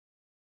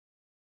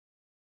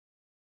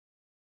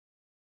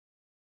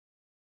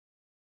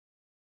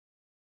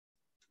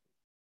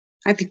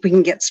I think we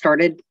can get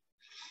started.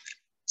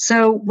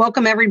 So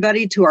welcome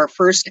everybody to our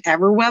first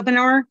ever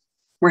webinar.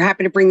 We're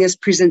happy to bring this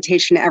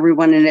presentation to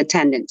everyone in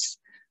attendance.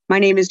 My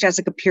name is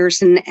Jessica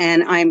Pearson,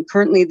 and I'm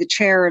currently the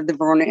chair of the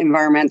Verona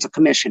Environmental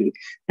Commission.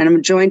 And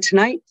I'm joined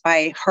tonight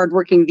by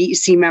hardworking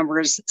VEC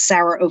members,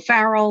 Sarah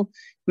O'Farrell,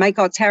 Mike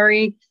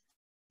Alteri,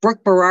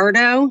 Brooke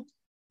Berardo,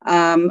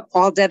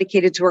 all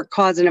dedicated to our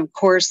cause, and of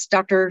course,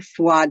 Dr.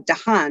 Fouad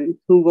Dahan,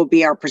 who will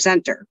be our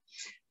presenter.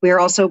 We are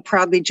also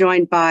proudly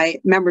joined by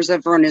members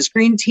of Verona's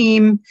Green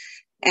Team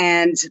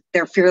and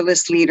their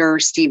fearless leader,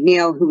 Steve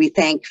Neal, who we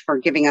thank for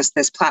giving us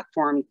this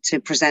platform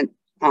to present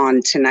on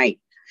tonight.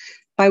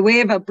 By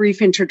way of a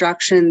brief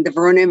introduction, the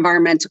Verona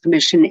Environmental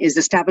Commission is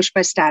established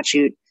by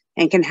statute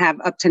and can have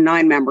up to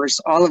 9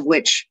 members, all of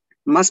which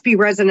must be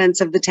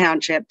residents of the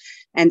township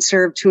and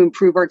serve to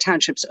improve our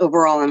township's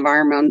overall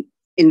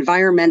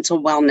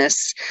environmental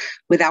wellness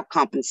without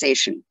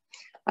compensation.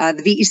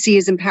 The VEC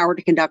is empowered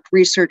to conduct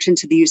research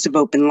into the use of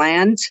open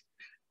land,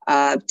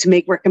 to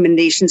make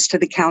recommendations to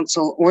the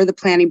council or the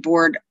planning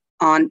board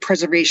on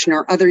preservation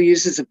or other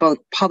uses of both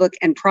public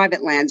and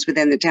private lands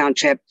within the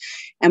township.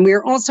 And we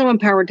are also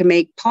empowered to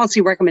make policy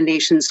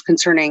recommendations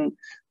concerning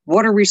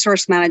water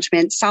resource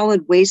management,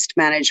 solid waste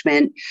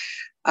management,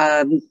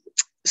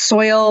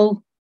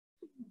 soil,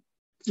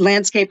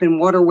 landscape and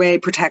waterway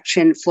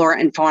protection, flora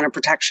and fauna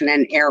protection,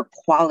 and air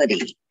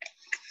quality.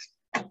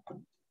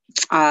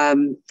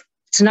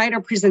 Tonight,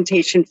 our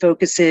presentation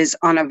focuses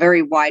on a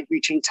very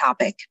wide-reaching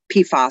topic,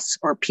 PFAS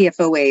or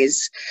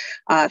PFOAs,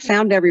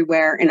 found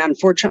everywhere and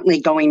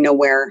unfortunately going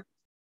nowhere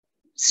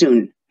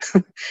soon,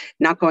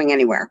 not going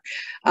anywhere.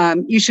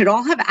 You should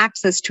all have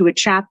access to a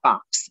chat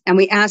box, and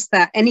we ask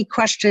that any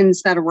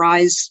questions that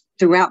arise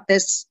throughout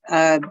this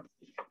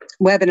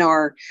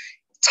webinar,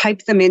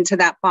 type them into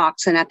that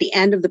box, and at the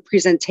end of the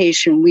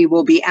presentation, we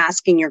will be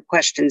asking your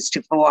questions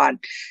to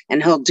Fouad,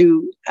 and he'll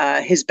do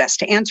his best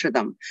to answer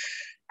them.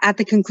 At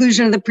the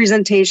conclusion of the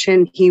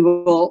presentation, he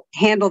will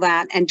handle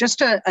that. And just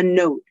a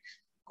note,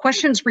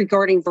 questions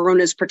regarding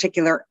Verona's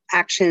particular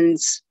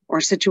actions or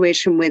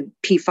situation with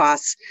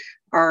PFAS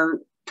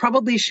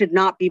probably should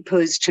not be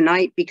posed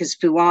tonight because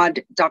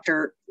Fouad,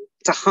 Dr.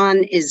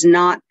 Dahan, is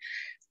not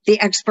the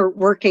expert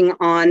working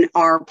on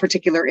our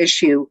particular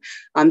issue.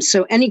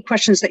 So any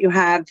questions that you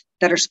have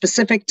that are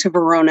specific to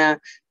Verona,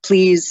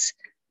 please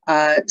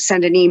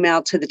send an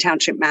email to the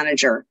township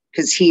manager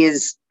because he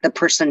is the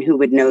person who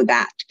would know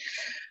that.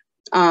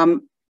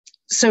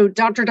 So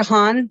Dr.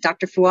 Dahan,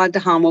 Dr. Fouad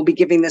Dahan will be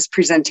giving this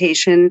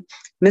presentation.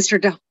 Mr.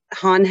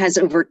 Dahan has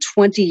over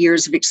 20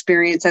 years of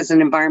experience as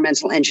an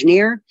environmental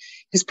engineer.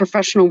 His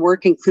professional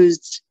work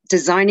includes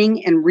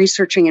designing and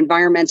researching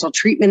environmental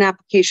treatment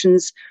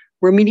applications,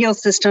 remedial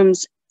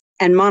systems,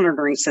 and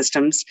monitoring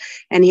systems.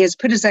 And he has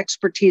put his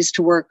expertise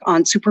to work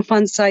on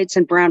Superfund sites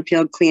and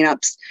brownfield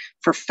cleanups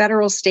for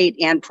federal, state,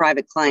 and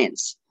private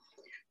clients.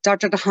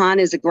 Dr. Dahan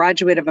is a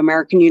graduate of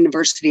American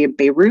University of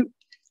Beirut,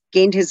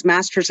 gained his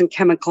master's in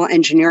chemical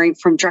engineering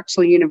from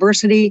Drexel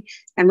University,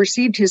 and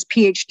received his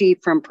PhD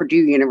from Purdue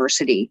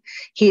University.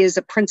 He is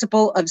a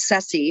principal of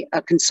SESI,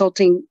 a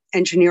consulting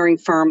engineering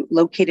firm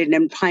located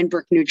in Pine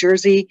Brook, New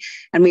Jersey,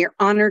 and we are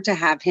honored to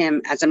have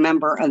him as a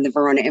member of the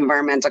Verona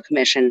Environmental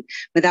Commission.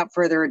 Without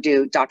further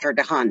ado, Dr.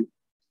 Dahan.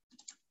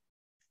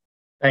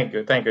 Thank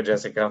you,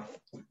 Jessica.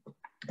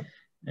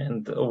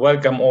 And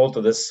welcome all to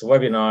this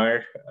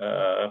webinar.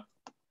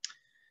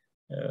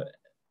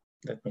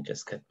 Let me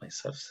just get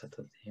myself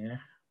settled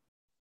here.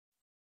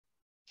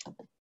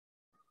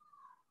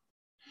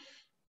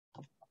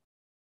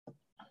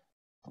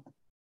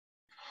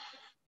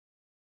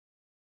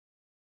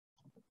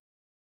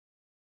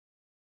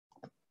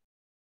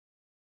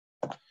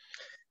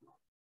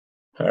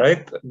 All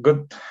right,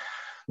 good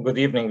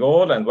evening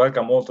all, and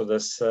welcome all to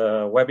this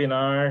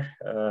webinar.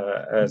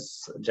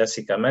 As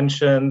Jessica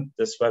mentioned,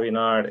 this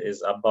webinar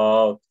is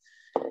about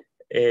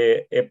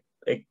a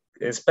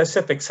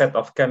specific set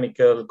of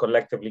chemical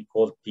collectively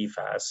called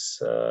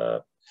PFAS.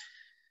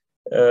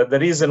 The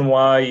reason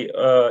why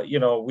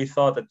we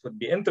thought it would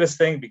be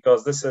interesting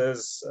because this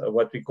is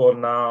what we call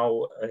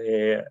now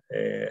an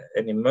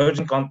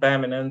emerging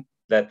contaminant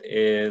that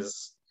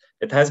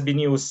it has been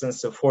used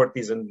since the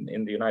 40s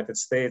in the United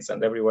States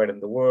and everywhere in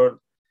the world.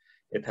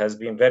 It has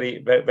been very,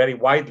 very, very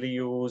widely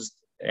used,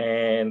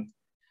 and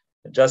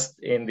just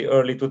in the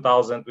early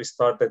 2000s, we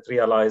started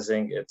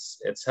realizing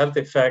its health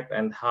effect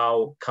and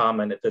how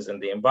common it is in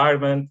the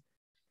environment.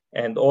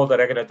 And all the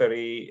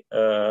regulatory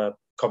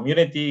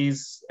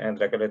communities and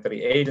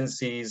regulatory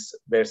agencies,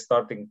 they're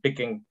starting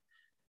getting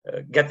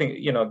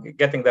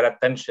their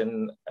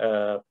attention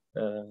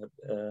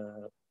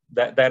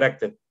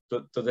directed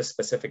to this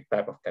specific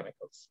type of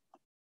chemicals.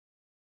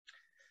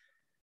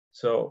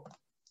 So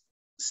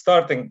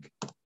starting,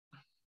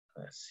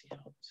 let's see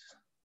how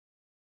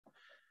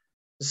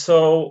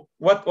So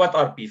what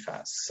are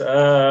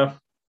PFAS?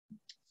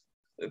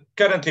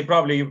 Currently,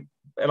 probably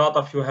a lot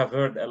of you have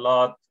heard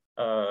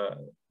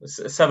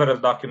several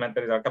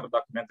documentaries, a couple of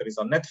documentaries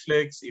on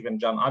Netflix. Even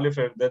John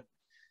Oliver did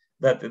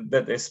that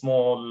a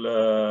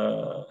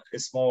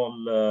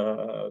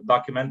small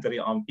documentary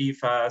on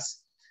PFAS.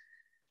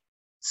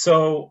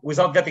 So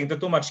without getting into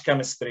too much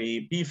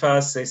chemistry,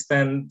 PFAS, they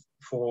stand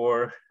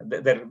for,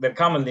 they're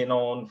commonly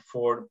known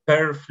for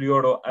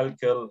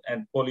perfluoroalkyl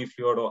and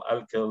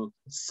polyfluoroalkyl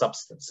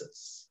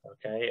substances,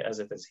 okay, as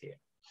it is here.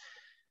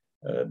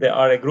 They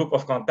are a group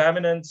of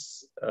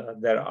contaminants.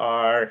 There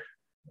are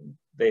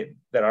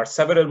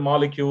several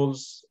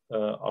molecules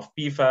of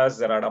PFAS.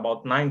 There are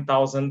about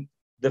 9,000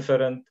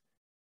 different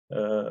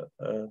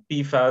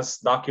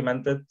PFAS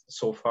documented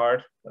so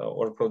far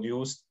or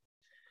produced.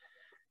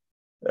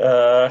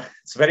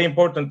 It's very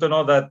important to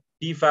know that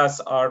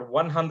PFAS are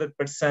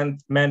 100%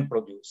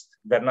 man-produced.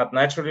 They're not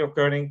naturally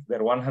occurring.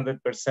 They're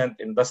 100%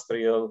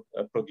 industrial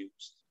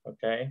produced,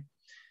 okay?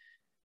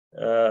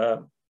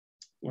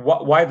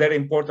 Why they're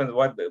important,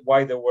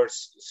 why they were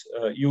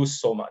used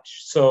so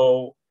much.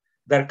 So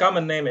their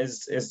common name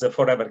is the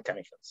forever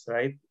chemicals,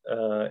 right?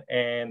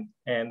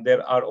 And they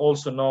are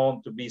also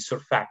known to be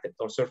surfactant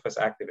or surface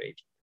active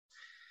agent.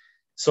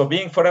 So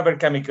being forever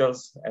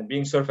chemicals and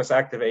being surface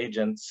active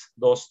agents,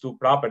 those two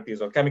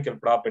properties or chemical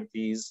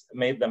properties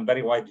made them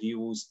very widely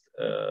used,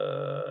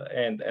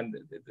 and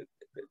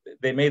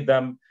they made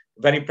them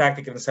very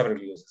practical in several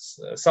uses.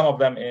 Some of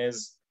them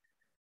is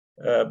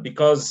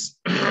because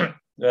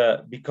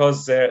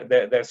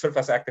they're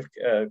surface active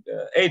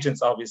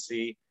agents,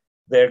 obviously,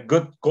 they're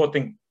good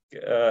coating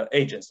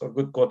agents or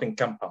good coating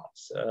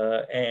compounds.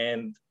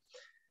 And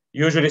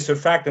usually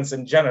surfactants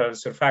in general,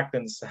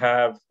 surfactants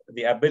have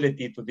the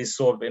ability to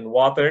dissolve in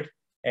water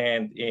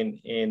and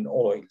in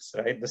oils,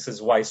 right? This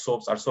is why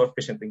soaps are so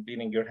efficient in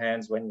cleaning your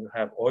hands when you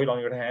have oil on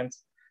your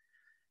hands.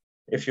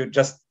 If you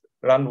just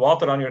run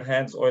water on your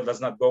hands, oil does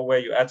not go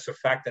away. You add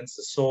surfactants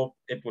to soap,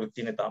 it will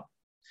clean it up.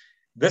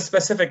 This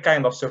specific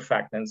kind of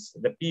surfactants,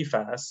 the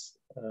PFAS,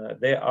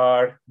 they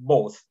are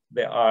both.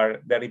 They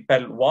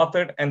repel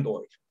water and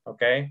oil,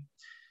 okay?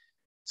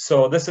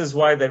 So this is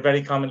why they're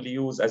very commonly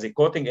used as a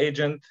coating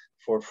agent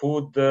for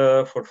food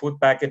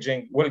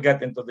packaging. We'll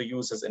get into the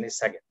uses in a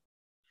second.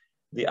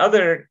 The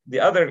other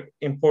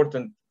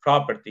important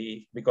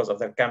property because of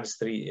their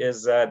chemistry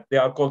is that they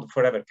are called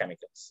forever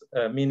chemicals,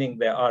 meaning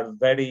they are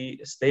very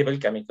stable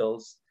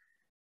chemicals.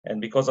 And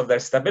because of their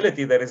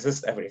stability, they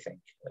resist everything.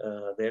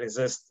 They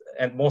resist,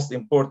 and most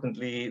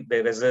importantly,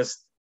 they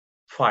resist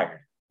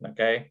fire,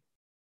 okay?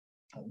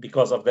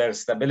 Because of their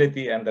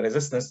stability and the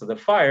resistance to the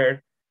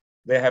fire,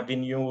 they have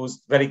been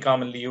used, very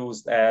commonly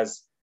used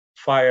as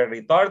fire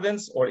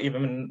retardants or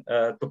even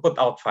to put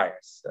out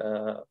fires.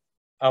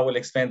 I will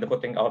explain the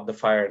putting out the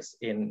fires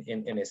in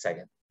a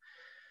second.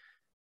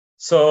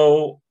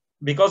 So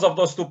because of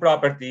those two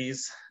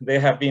properties, they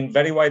have been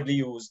very widely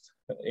used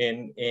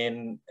in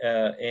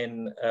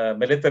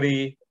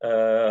military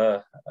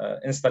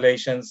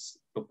installations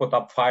to put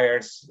up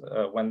fires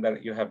when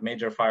you have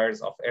major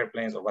fires of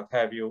airplanes or what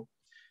have you.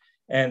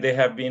 And they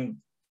have been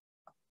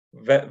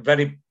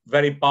very,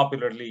 very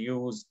popularly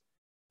used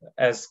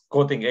as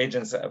coating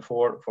agents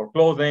for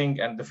clothing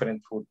and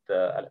different food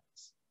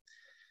elements.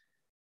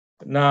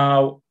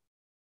 Now,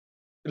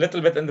 a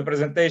little bit in the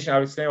presentation, I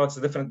will explain what's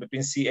the difference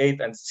between C8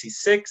 and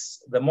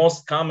C6. The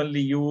most commonly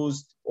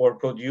used or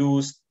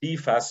produced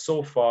PFAS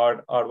so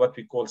far are what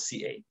we call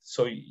C8.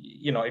 So,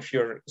 you know, if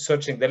you're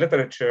searching the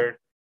literature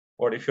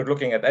or if you're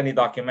looking at any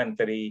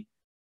documentary,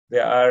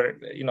 there are,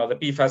 you know, the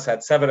PFAS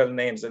had several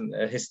names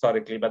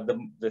historically, but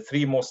the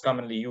three most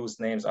commonly used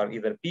names are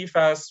either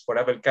PFAS,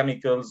 forever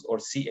chemicals, or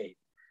C8.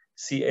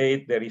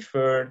 C8, they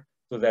refer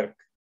to their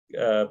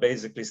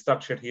basically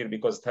structure here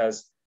because it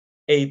has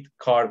 8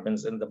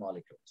 carbons in the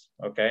molecules,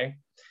 okay?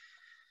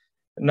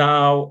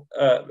 Now,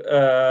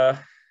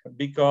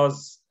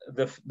 because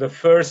the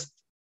first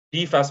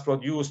PFAS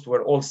produced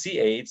were all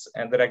C8s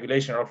and the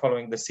regulation are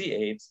following the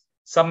C8s,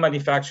 some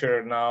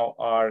manufacturers now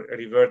are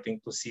reverting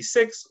to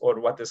C6 or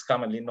what is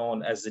commonly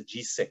known as the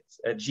G6,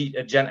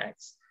 Gen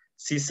X.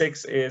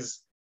 C6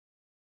 is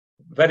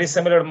very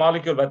similar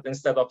molecule, but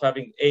instead of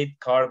having 8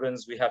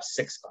 carbons, we have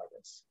 6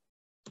 carbons.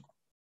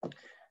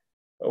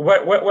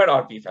 Where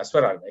are PFAS?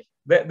 Where are they?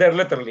 They're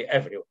literally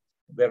everywhere.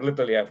 They're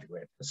literally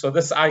everywhere. So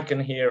this icon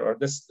here, or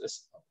this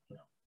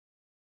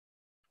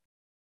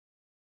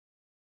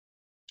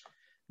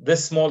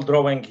small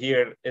drawing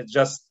here is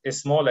just a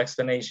small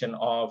explanation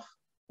of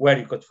where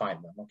you could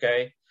find them,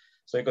 okay?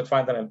 So you could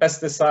find them in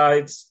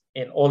pesticides,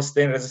 in all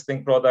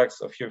stain-resisting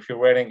products. If you're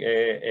wearing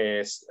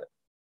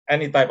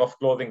any type of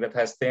clothing that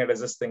has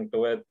stain-resisting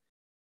to it,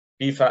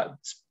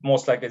 PFAS,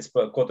 most likely it's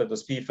coated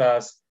as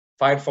PFAS,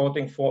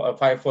 firefighting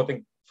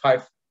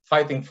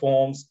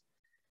foams,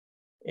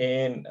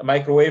 in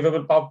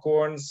microwavable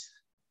popcorns,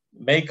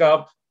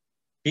 makeup,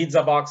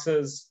 pizza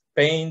boxes,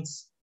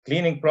 paints,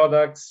 cleaning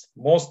products.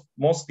 Most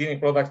cleaning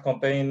products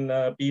contain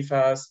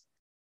PFAS,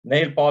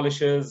 nail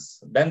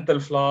polishes, dental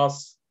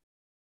floss,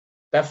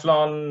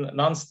 Teflon,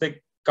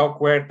 non-stick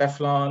cookware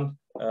Teflon,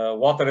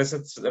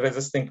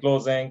 water-resisting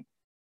clothing,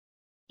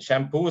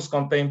 shampoos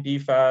contain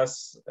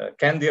PFAS,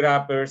 candy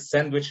wrappers,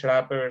 sandwich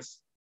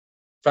wrappers,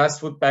 fast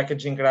food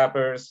packaging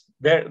wrappers.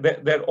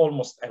 They're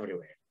almost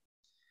everywhere.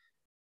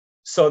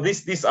 So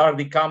these are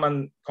the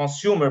common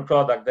consumer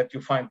product that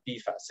you find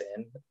PFAS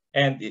in.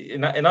 And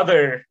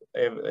another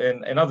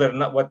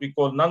what we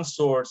call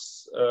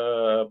non-source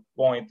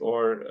point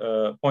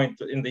or point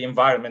in the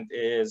environment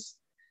is,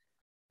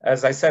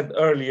 as I said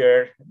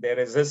earlier, they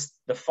resist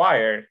the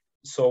fire.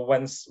 So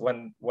when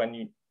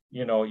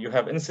you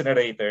have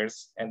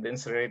incinerators, and the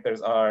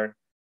incinerators are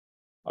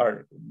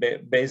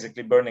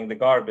basically burning the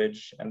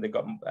garbage, and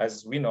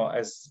as we know,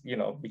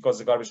 because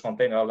the garbage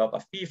contains a lot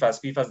of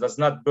PFAS does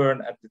not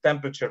burn at the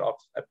temperature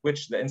at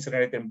which the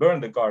incinerator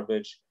burned the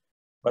garbage.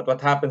 But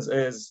what happens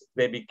is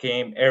they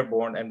became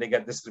airborne and they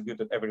get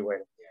distributed everywhere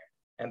in the air.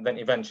 And then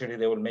eventually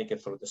they will make it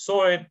through the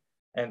soil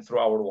and through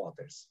our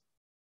waters.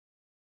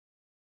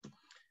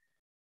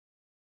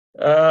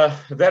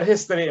 Their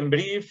history in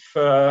brief,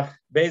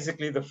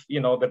 basically the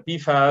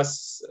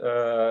PFAS,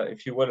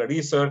 if you will,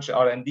 research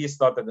R&D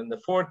started in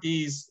the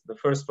 40s. The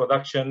first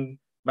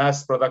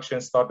mass production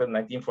started in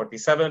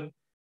 1947.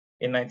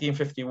 In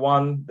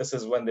 1951, this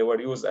is when they were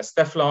used as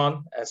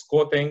Teflon, as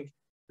coating.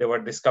 They were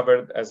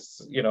discovered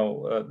as,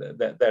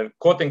 their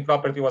coating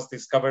property was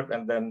discovered,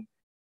 and then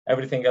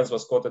everything else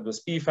was coated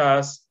with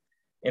PFAS.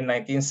 In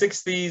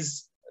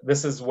 1960s,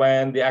 this is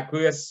when the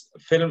aqueous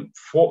film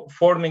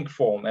forming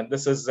foam, and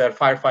this is their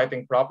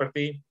firefighting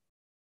property,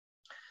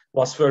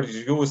 was first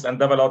used and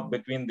developed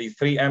between the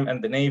 3M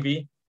and the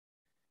Navy.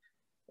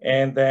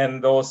 And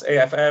then those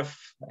AFF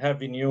have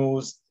been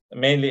used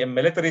mainly in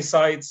military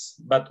sites,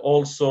 but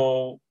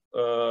also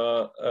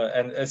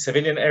and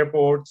civilian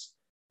airports,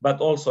 but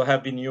also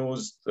have been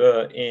used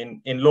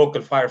in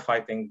local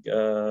firefighting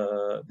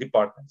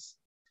departments.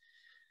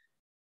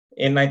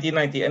 In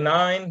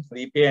 1999,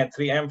 the EPA and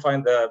 3M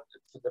find the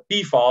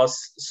PFAS.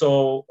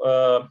 So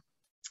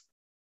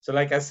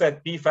like I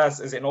said,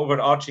 PFAS is an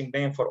overarching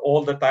name for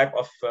all the type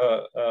of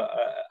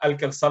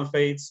alkyl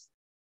sulfates.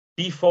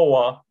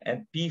 PFOA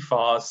and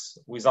PFAS,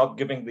 without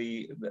giving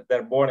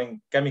their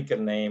boring chemical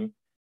name,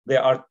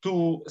 there are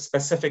two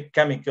specific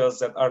chemicals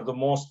that are the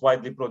most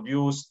widely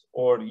produced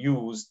or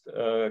used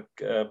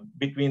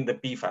between the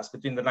PFAS,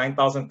 between the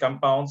 9,000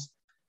 compounds.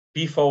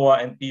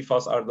 PFOA and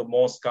PFAS are the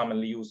most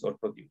commonly used or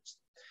produced.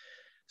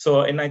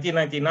 So in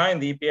 1999,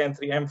 the EPA and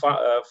 3M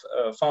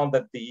found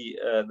that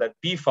that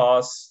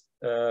PFAS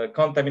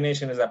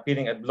contamination is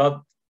appearing at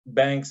blood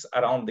banks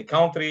around the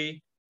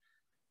country.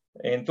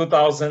 In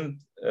 2000,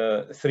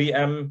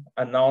 3M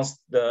announced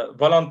the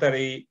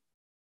voluntary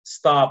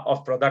stop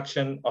of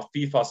production of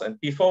PFAS and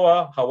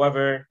PFOA.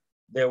 However,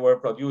 they were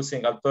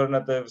producing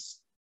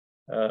alternatives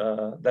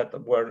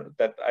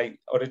that I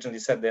originally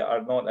said they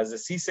are known as the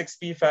C6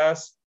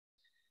 PFAS.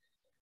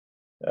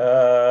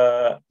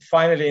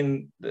 Finally,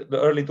 in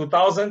the early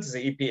 2000s,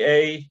 the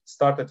EPA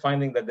started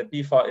finding that the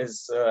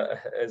PFAS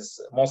is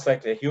most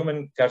likely a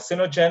human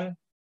carcinogen.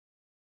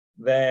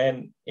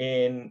 Then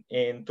in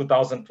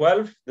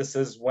 2012, this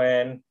is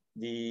when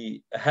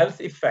the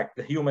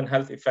human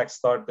health effect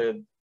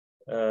started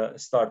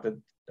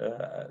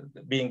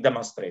being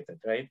demonstrated,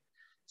 right?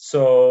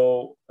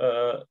 So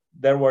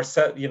there were,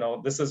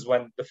 this is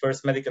when the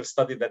first medical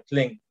study that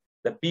linked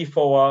the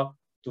PFOA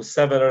to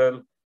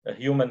several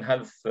human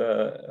health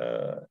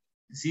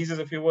diseases,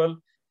 if you will,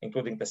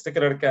 including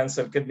testicular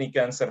cancer, kidney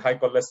cancer, high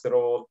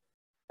cholesterol,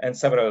 and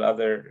several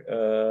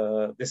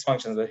other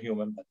dysfunctions of the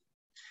human body.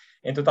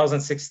 In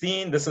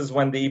 2016, this is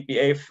when the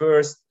EPA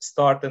first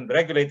started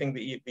regulating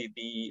the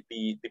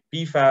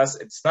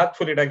PFAS. It's not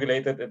fully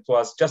regulated. It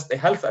was just a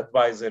health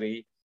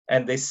advisory,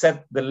 and they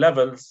set the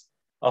levels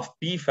of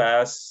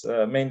PFAS,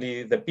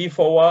 mainly the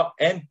PFOA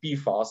and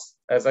PFAS.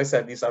 As I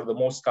said, these are the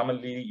most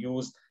commonly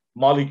used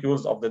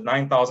molecules of the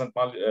 9,000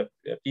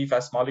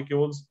 PFAS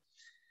molecules.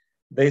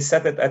 They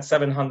set it at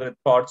 700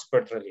 parts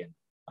per trillion.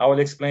 I will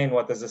explain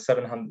what does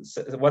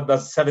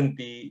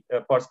 70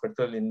 parts per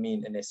trillion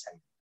mean in a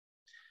second.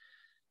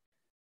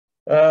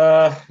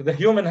 The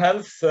human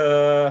health,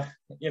 for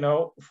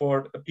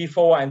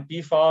PFOA and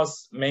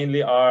PFAS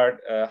mainly are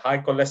high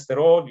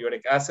cholesterol,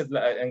 uric acid,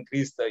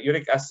 increased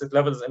uric acid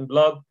levels in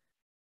blood,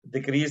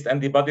 decreased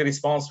antibody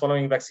response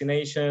following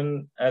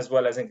vaccination, as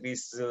well as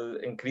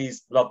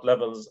increased blood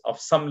levels of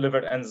some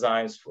liver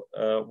enzymes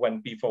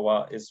when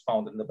PFOA is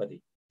found in the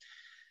body.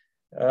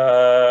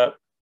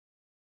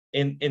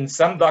 In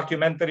some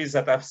documentaries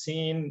that I've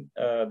seen,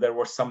 there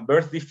were some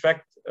birth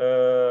defect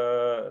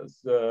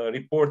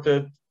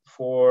reported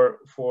for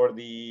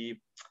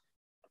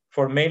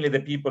mainly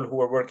the people who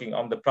were working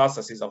on the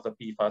processes of the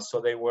PFAS,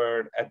 so they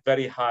were at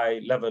very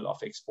high level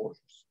of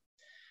exposures.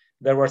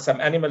 There were some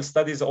animal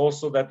studies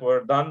also that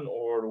were done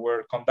or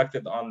were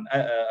conducted on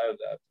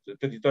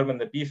to determine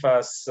the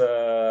PFAS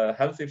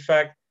health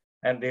effect,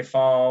 and they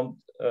found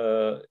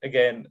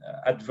again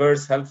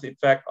adverse health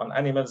effect on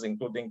animals,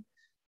 including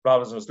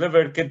problems with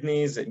liver,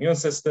 kidneys, immune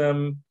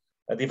system,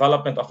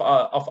 development of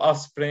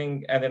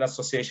offspring, and in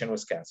association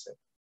with cancer.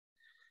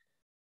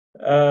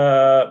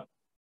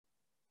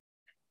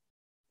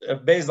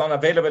 Based on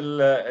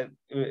available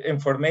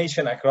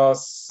information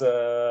across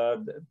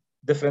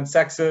different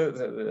sexes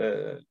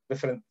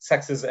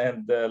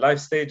and life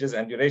stages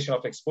and duration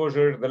of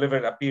exposure, the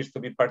liver appears to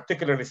be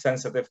particularly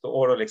sensitive to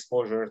oral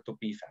exposure to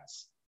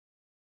PFAS.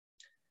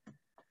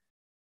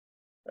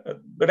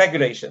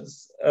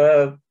 Regulations.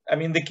 I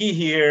mean, the key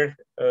here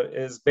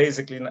is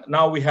basically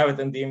now we have it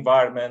in the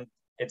environment.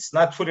 It's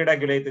not fully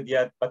regulated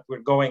yet, but we're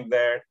going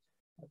there.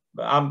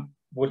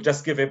 We'll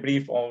just give a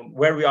brief on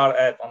where we are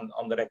at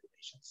on the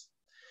regulations.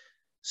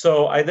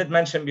 So I did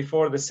mention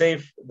before the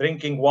Safe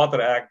Drinking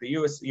Water Act, the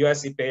US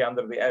EPA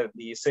under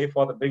the Safe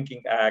Water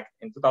Drinking Act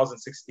in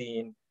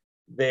 2016,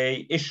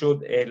 they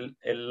issued a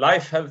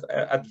life health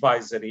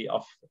advisory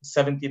of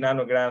 70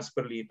 nanograms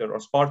per liter or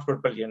parts per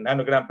billion.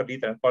 Nanogram per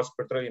liter and parts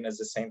per trillion is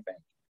the same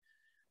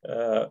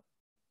thing.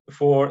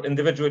 For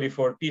individually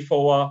for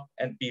PFOA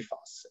and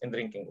PFAS in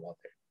drinking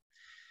water.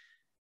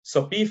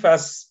 So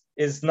PFAS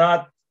is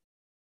not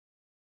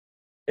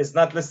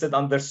listed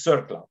under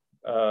CERCLA,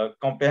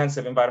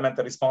 Comprehensive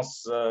Environmental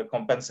Response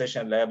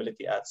Compensation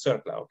Liability Act,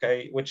 CERCLA,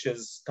 okay, which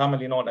is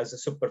commonly known as the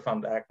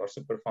Superfund Act or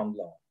Superfund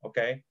Law,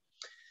 okay.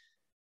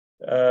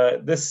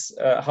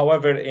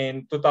 However,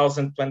 in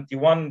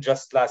 2021,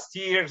 just last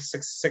year,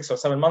 six or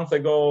 7 months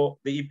ago,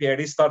 the EPA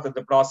restarted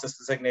the process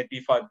to designate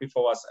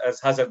PFAS as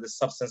hazardous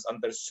substance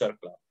under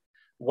CERCLA.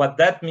 What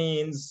that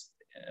means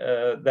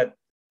that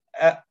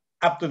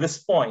up to this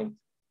point,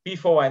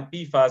 PFOA and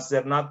PFAS,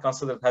 they're not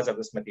considered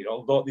hazardous material,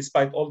 although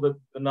despite all the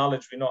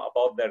knowledge we know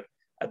about their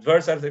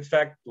adverse health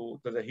effect to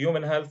the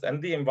human health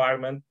and the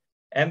environment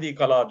and the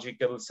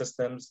ecological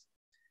systems,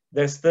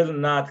 they're still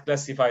not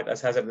classified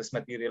as hazardous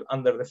material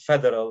under the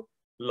federal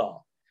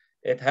law.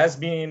 It has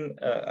been,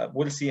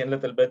 we'll see in a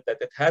little bit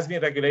that it has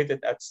been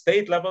regulated at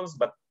state levels,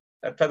 but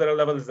at federal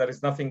levels, there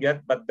is nothing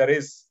yet, but there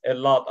is a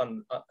lot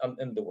in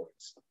the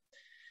works.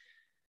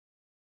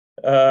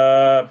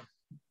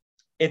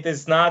 It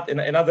is not in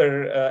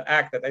another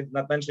act that I did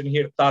not mention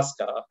here,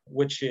 TSCA,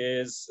 which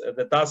is,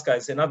 the TSCA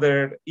is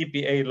another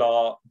EPA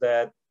law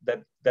that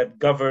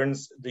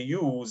governs the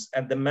use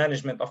and the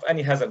management of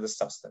any hazardous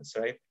substance,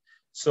 right?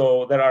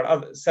 So there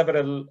are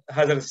several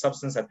hazardous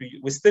substances that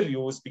we still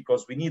use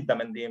because we need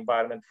them in the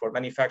environment for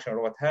manufacturing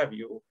or what have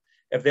you.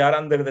 If they are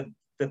under the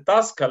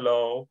TSCA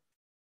law,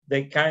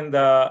 they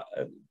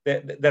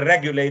they're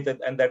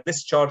regulated and their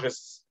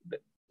discharges,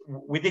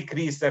 we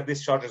decrease their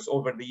discharges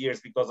over the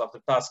years because of the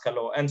TSCA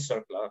law and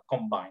CERCLA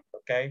combined,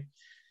 okay?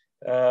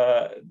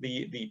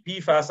 The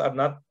PFAS are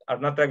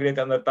not regulated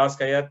under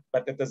TSCA yet,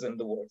 but it is in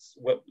the works.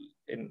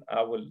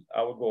 I will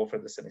go over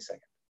this in a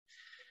second.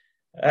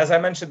 As I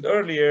mentioned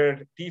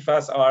earlier,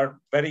 PFAS are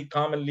very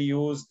commonly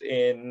used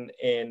in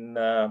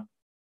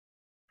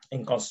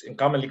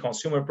commonly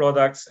consumer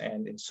products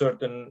and in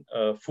certain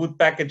food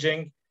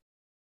packaging.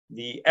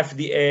 The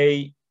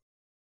FDA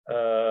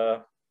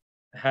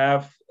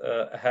have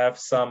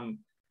some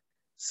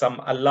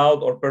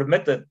allowed or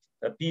permitted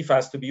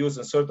PFAS to be used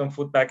in certain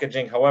food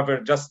packaging.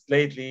 However, just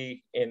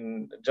lately,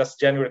 in just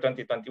January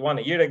 2021,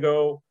 a year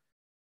ago,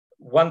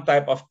 one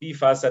type of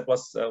PFAS that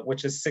was,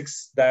 which is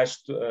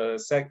 6-2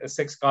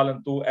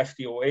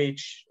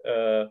 FTOH,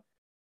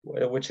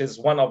 which is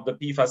one of the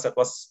PFAS that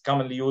was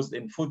commonly used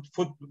in food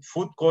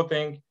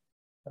coating.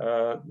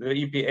 The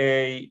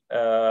EPA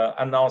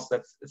announced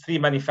that 3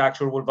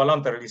 manufacturers will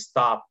voluntarily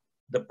stop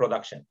the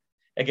production.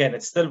 Again,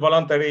 it's still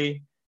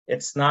voluntary.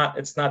 It's not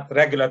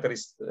regulatory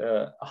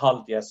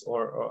halt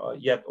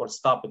or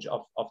stoppage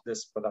of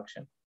this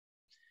production.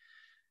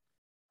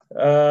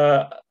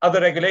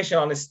 Other regulation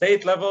on a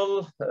state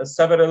level,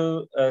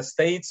 several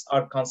states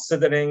are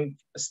considering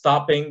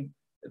stopping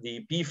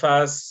the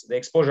PFAS, the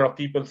exposure of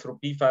people through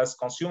PFAS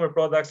consumer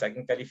products. Like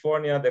in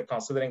California, they're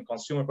considering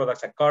consumer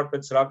products like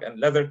carpets, rug, and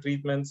leather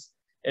treatments.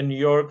 In New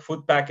York,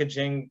 food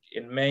packaging.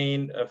 In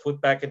Maine,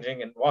 food packaging.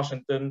 In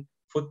Washington,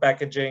 food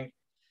packaging.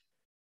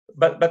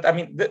 But I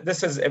mean,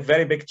 this is a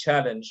very big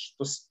challenge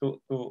to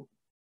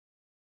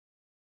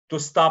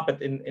stop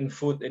it in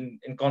food, in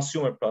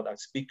consumer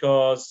products,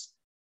 because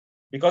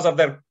of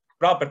their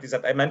properties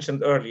that I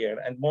mentioned earlier,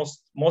 and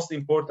most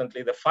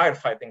importantly, the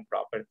firefighting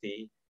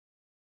property.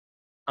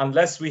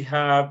 Unless we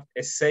have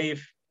a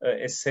safe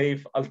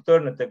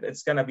alternative,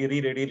 it's going to be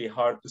really, really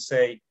hard to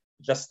say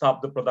just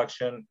stop the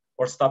production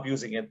or stop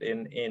using it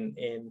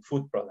in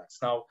food products.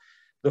 Now,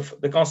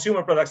 the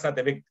consumer product's not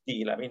a big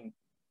deal. I mean,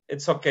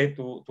 it's okay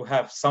to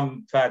have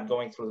some fat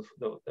going through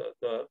the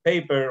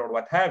paper or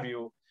what have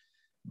you,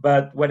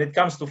 but when it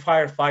comes to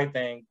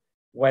firefighting,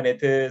 when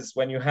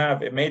you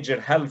have a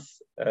major health,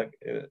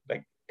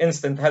 like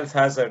instant health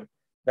hazard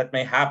that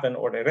may happen,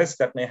 or the risk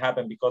that may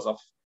happen because of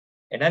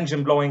an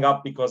engine blowing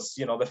up because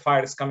the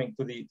fire is coming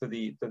to the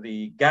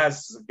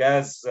gas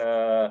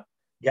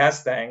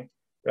tank,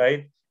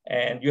 right?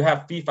 And you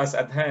have PFAS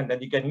at hand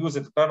and you can use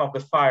it to turn off the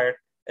fire.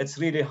 It's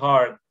really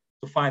hard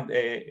to find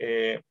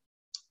an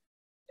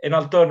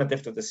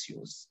alternative to this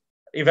use.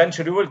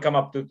 Eventually, we'll come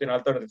up to an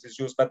alternative to this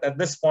use, but at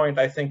this point,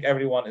 I think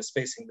everyone is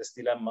facing this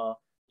dilemma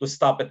to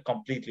stop it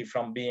completely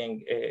from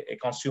being a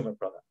consumer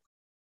product.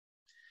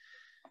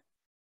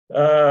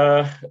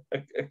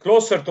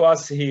 Closer to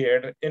us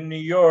here in New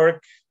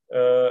York,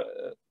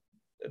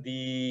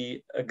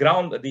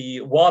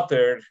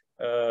 water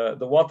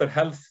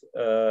health,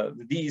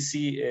 the DEC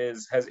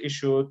has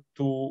issued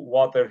 2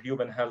 water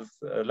human health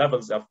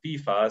levels of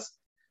PFAS,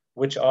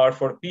 which are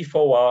for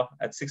PFOA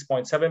at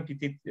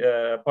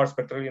 6.7 parts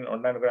per trillion or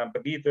nanogram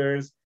per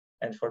liters,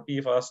 and for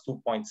PFAS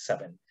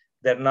 2.7.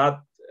 They're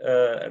not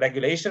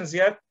regulations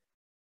yet.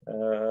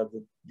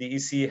 The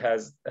DEC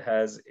has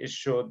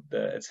issued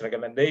its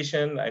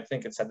recommendation. I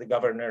think it's at the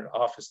governor's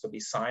office to be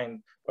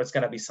signed, or it's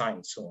going to be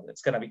signed soon.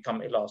 It's going to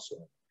become a law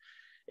soon.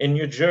 In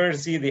New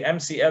Jersey, the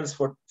MCLs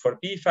for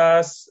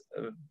PFAS,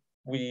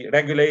 we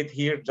regulate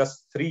here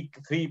just three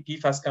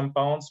PFAS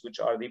compounds, which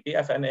are the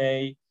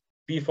PFNA,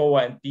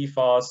 PFOA, and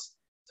PFAS,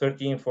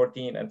 13,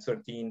 14, and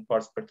 13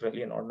 parts per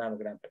trillion or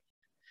nanogram per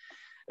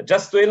liter.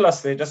 Just to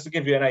illustrate, just to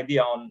give you an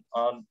idea on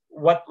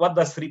what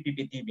does 3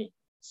 PPT mean.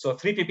 So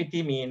 3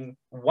 PPT mean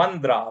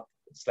 1 drop.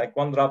 It's like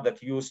 1 drop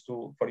that you use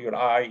for your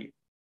eye,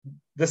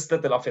 this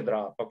little of a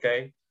drop,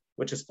 okay,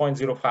 which is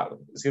 0.05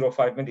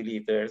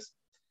 milliliters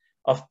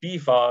of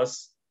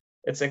PFAS.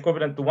 It's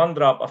equivalent to 1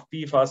 drop of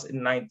PFAS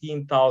in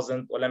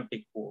 19,000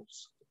 Olympic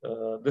pools.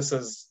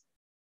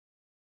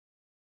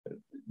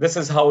 This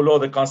is how low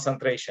the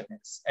concentration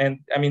is. And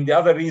I mean, the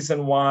other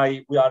reason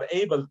why we are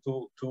able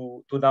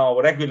to now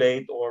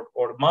regulate or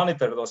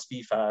monitor those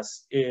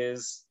PFAS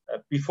is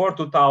before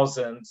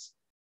 2000s,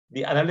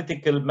 the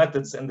analytical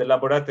methods in the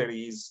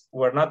laboratories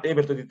were not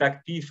able to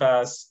detect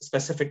PFAS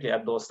specifically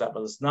at those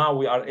levels. Now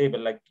we are able,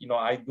 like, you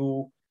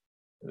know,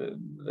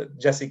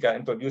 Jessica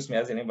introduced me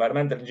as an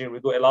environmental engineer.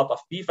 We do a lot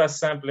of PFAS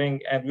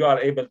sampling, and we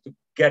are able to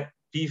get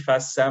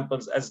PFAS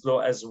samples as low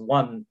as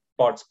 1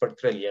 parts per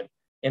trillion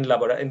in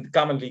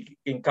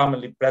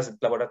commonly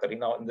present laboratory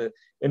now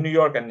in New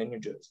York and in New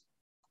Jersey.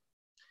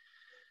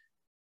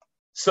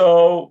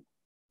 So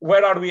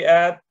where are we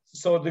at?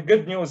 So the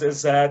good news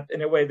is that,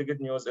 in a way,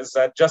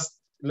 just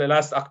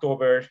last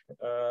October,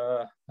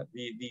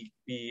 the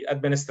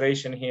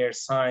administration here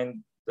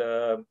signed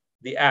the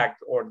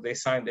act, or they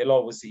signed a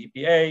law with the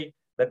EPA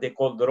that they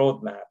call the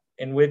roadmap,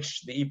 in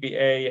which the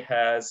EPA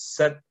has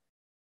set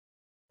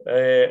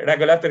a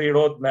regulatory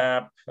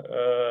roadmap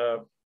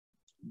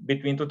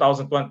between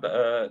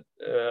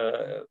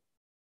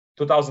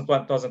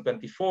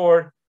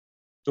 2024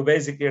 to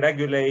basically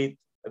regulate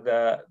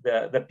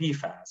the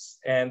PFAS.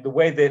 And the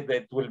way that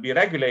it will be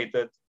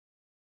regulated,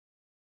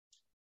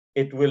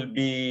 it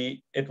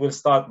will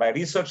start by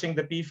researching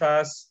the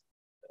PFAS,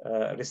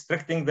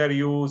 restricting their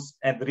use,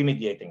 and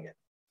remediating it.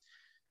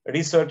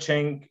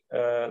 Researching,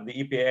 the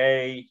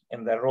EPA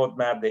in their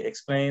roadmap, they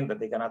explain that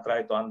they're going to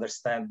try to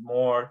understand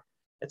more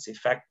its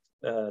effect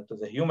to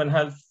the human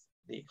health,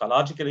 the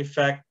ecological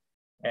effect,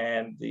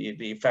 and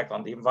the effect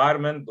on the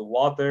environment, the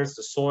waters,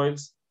 the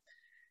soils.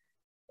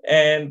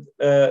 And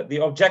the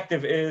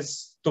objective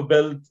is to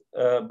build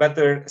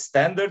better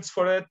standards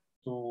for it.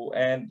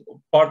 And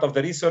part of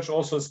the research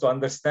also is to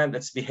understand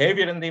its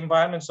behavior in the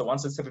environment. So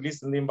once it's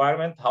released in the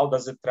environment, how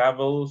does it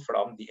travel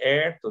from the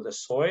air to the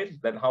soil?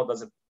 Then how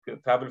does it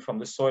travel from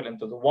the soil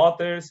into the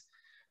waters?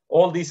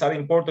 All these are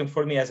important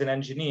for me as an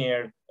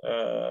engineer,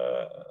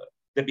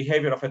 the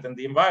behavior of it in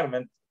the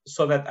environment,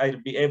 so that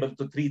I'll be able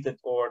to treat it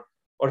or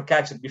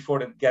catch it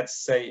before it gets,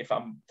 say, if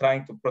I'm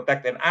trying to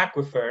protect an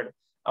aquifer,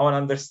 I want to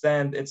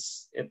understand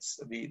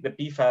the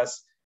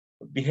PFAS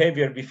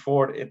behavior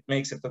before it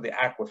makes it to the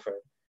aquifer,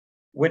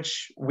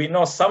 which we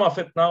know some of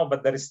it now,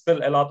 but there is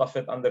still a lot of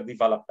it under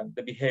development,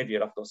 the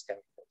behavior of those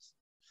chemicals.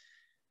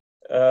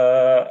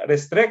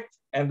 Restrict,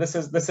 and this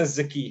is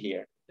the key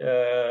here.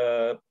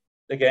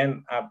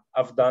 Again,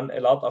 I've done a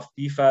lot of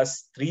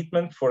PFAS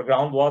treatment for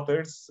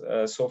groundwaters.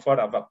 So far,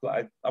 I've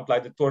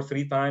applied it 2 or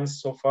 3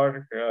 times so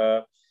far.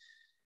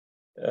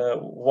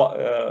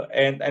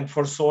 And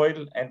for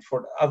soil and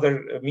for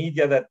other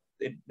media that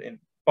in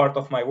part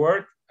of my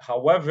work.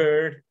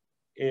 However,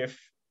 if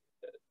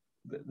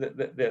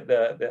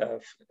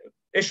the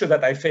issue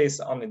that I face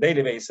on a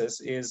daily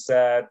basis is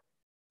that,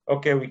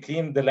 okay, we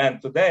clean the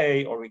land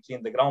today, or we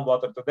clean the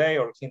groundwater today,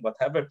 or clean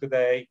whatever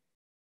today,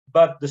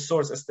 but the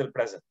source is still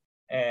present.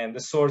 And the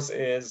source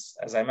is,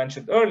 as I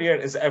mentioned earlier,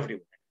 is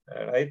everywhere,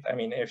 right? I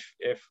mean, if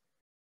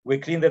we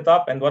cleaned it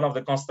up and one of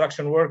the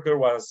construction worker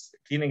was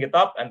cleaning it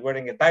up and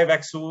wearing a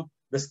Tyvek suit,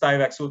 this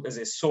Tyvek suit is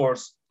a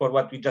source for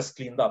what we just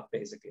cleaned up,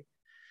 basically.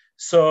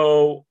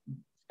 So,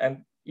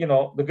 and you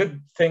know, the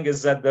good thing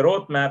is that the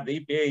roadmap,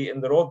 the EPA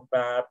in the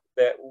roadmap,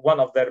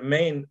 one of their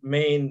main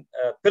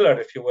pillar,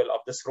 if you will,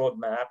 of this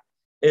roadmap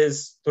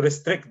is to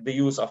restrict the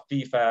use of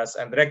PFAS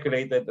and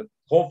regulate it.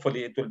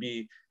 Hopefully, it will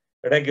be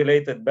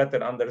regulated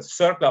better under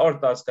circular or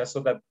TSCA, so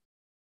that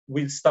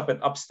we'll stop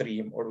it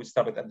upstream or we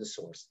stop it at the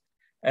source.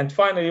 And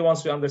finally,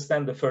 once we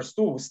understand the first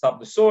 2, we stop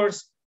the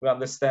source, we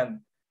understand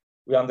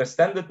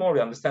it more,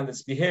 we understand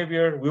its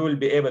behavior, we will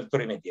be able to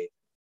remediate.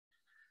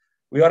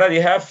 We already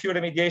have few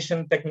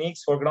remediation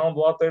techniques for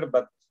groundwater,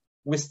 but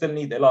we still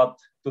need a lot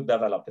to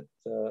develop it.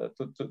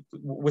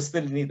 We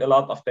still need a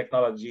lot of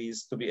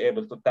technologies to be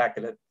able to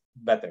tackle it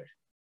better.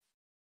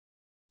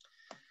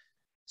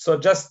 So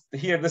just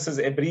here, this is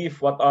a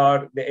brief, what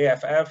are the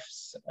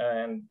AFFs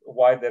and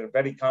why they're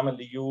very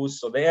commonly used.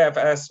 So the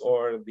AFS,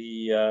 or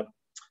the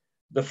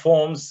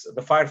foams,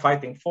 the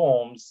firefighting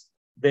foams,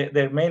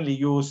 they're mainly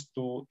used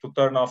to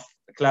turn off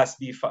Class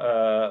B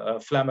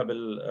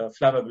flammable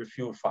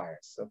fuel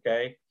fires,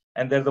 okay?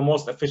 And they're the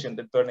most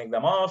efficient in turning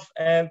them off.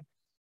 And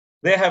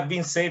they have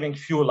been saving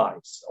few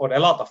lives, or a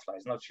lot of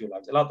lives, not few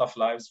lives, a lot of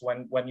lives.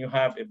 When you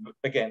have,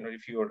 again,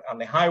 if you're on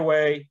the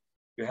highway,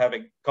 you have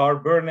a car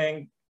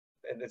burning,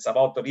 and it's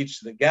about to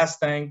reach the gas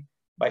tank,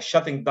 by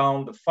shutting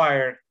down the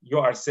fire, you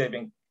are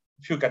saving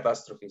few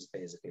catastrophes,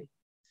 basically.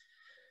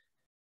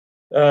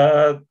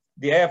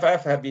 The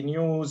AFF have been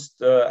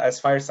used as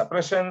fire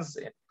suppressions,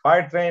 in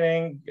fire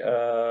training,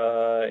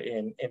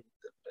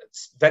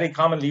 it's very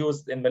commonly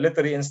used in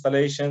military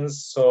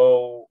installations.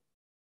 So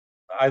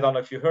I don't know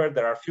if you heard,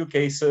 there are a few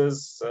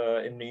cases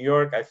in New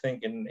York, I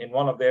think in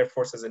one of the Air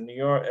Forces in New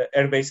York,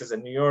 air bases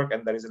in New York,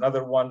 and there is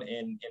another one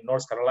in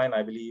North Carolina,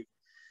 I believe,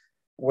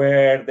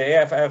 where the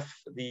AFF,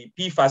 the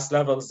PFAS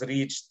levels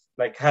reached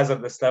like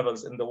hazardous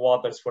levels in the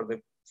waters for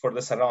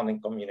the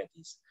surrounding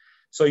communities.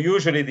 So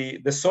usually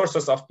the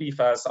sources of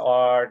PFAS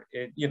are,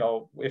 you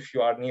know, if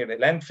you are near a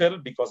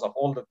landfill, because of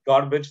all the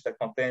garbage that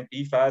contain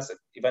PFAS, it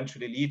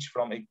eventually leach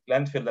from a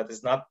landfill that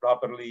is not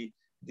properly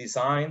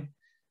designed.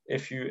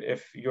 If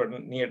you're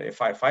near a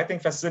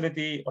firefighting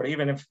facility, or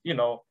even if, you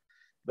know,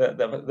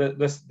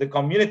 the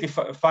community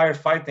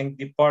firefighting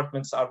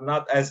departments are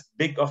not as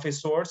big of a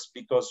source,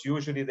 because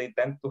usually they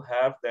tend to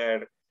have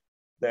their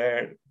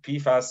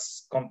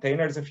PFAS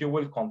containers, if you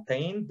will,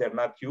 contained. They're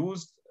not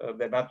used.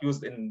 They're not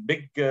used in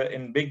big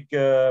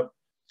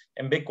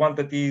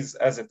quantities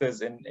as it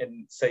is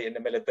in say in the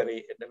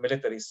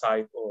military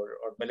site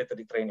or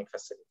military training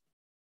facility.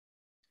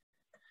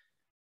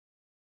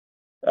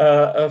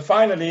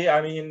 Finally,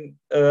 I mean,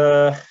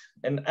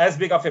 and as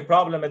big of a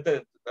problem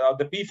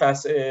the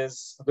PFAS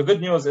is, the good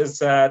news is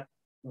that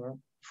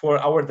for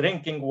our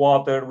drinking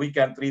water, we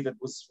can treat it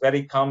with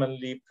very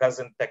commonly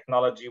present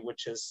technology,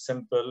 which is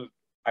simple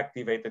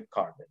activated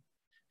carbon.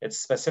 It's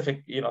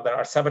specific, you know, there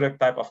are several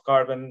types of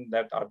carbon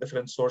that are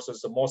different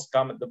sources. The most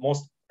common, the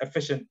most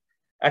efficient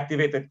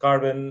activated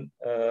carbon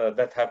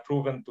that have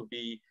proven to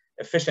be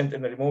efficient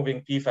in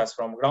removing PFAS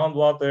from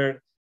groundwater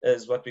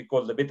is what we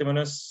call the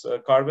bituminous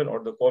carbon,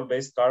 or the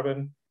coal-based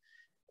carbon.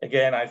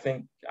 Again, I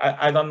think,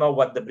 I don't know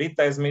what the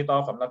Brita is made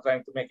of. I'm not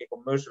trying to make a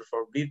commercial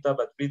for Brita,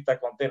 but Brita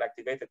contain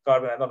activated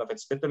carbon. I don't know if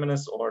it's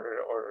bituminous or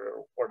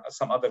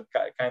some other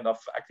kind of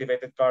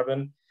activated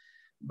carbon.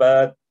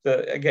 But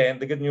again,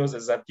 the good news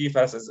is that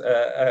PFAS is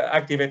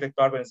activated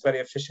carbon is very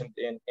efficient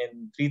in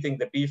treating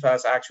the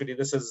PFAS. Actually,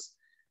 this is,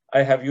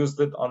 I have used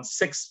it on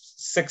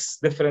six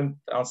different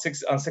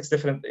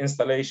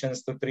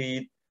installations to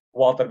treat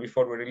water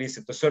before we release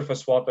it to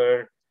surface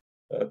water,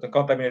 to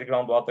contaminated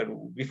groundwater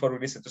before we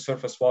release it to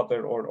surface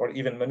water, or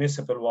even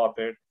municipal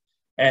water,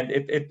 and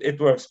it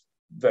works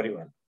very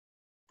well.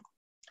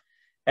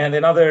 And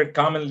another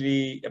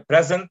commonly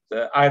present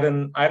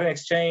ion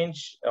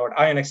exchange,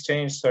 ion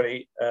exchange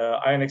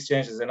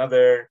is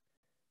another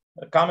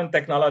common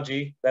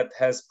technology that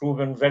has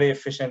proven very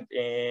efficient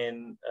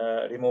in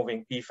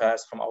removing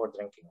PFAS from our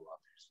drinking waters.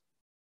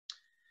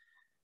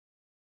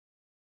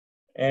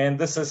 And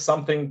this is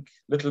something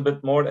little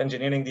bit more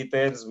engineering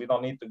details. We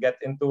don't need to get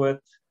into it.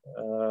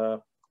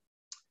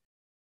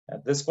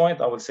 At this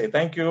point, I will say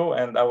thank you,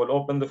 and I will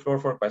open the floor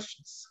for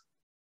questions.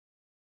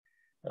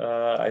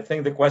 I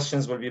think the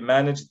questions will be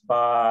managed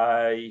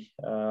by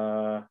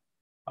our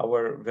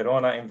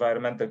Verona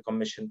Environmental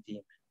Commission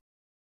team.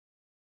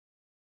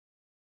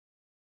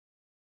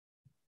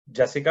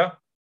 Jessica?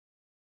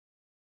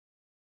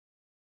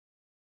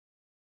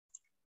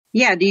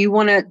 Yeah, do you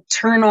want to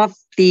turn off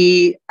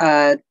the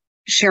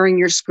sharing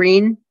your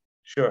screen?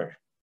 Sure.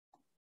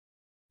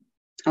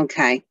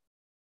 Okay.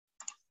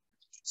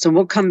 So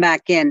we'll come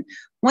back in.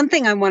 One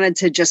thing I wanted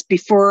to just,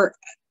 before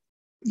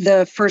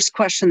the first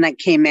question that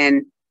came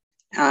in,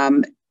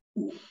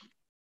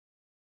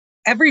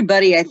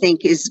 everybody, I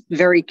think, is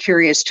very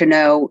curious to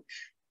know,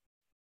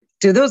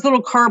 do those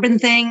little carbon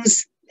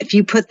things, if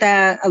you put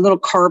a little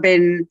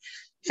carbon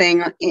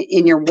thing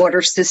in your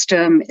water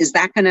system, is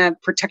that going to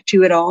protect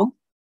you at all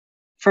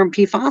from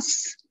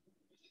PFAS?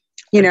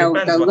 You know,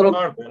 the little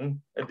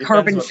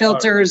carbon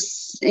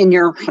filters on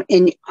your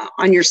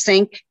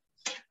sink,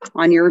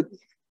 on your.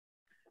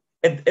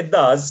 It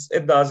does.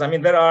 I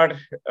mean, there are.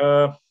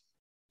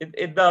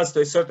 It does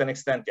to a certain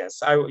extent,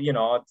 yes.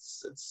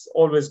 It's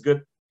always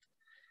good.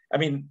 I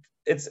mean,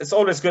 it's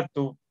always good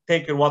to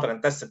take your water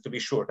and test it to be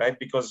sure, right?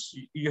 Because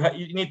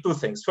you need two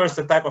things. First,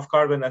 the type of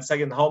carbon, and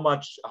second, how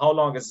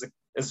long is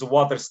the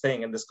water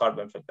staying in this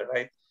carbon filter,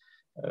 right?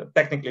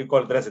 Technically, we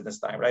call it residence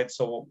time, right?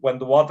 So when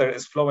the water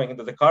is flowing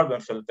into the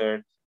carbon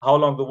filter, how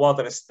long the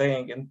water is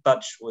staying in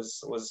touch with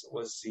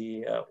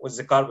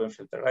the carbon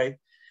filter, right?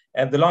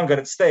 And the longer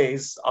it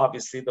stays,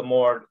 obviously, the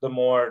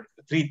more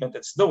treatment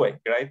it's doing,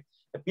 right?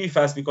 The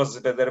PFAS, because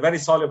they're very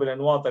soluble in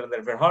water and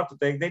they're very hard to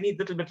take, they need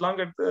a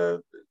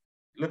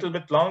little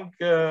bit long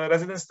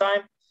residence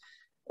time.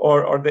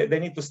 or they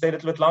need to stay a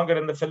little bit longer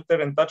in the filter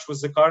in touch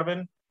with the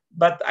carbon.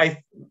 But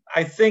I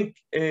think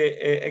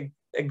a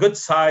good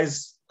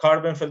size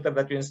carbon filter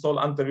that you install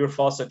under your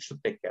faucet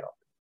should take care of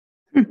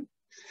it.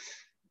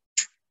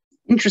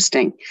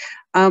 Interesting.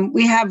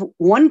 We have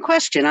one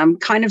question. I'm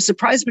kind of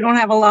surprised we don't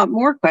have a lot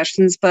more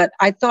questions, but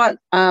I thought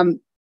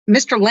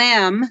Mr.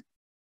 Lamb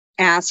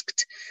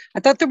asked, I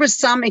thought there was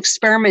some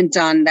experiment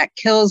done that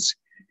kills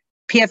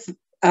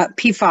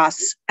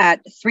PFAS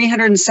at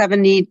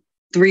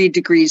 373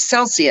 degrees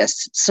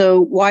Celsius.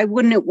 So why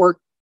wouldn't it work?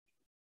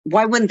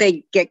 Why wouldn't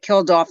they get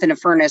killed off in a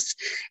furnace?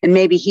 And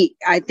maybe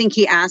I think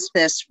he asked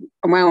this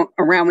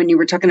around when you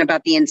were talking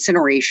about the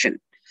incineration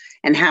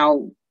and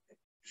how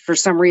for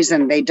some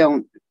reason they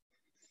don't,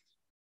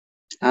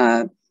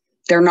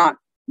 they're not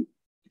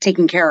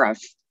taken care of.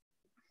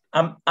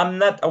 I'm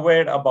not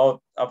aware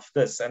of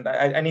this, and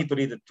I need to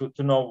read it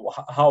to know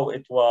how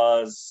it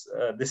was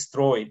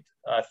destroyed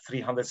at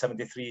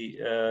 373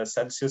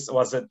 Celsius.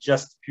 Was it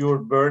just pure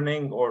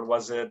burning, or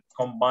was it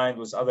combined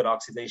with other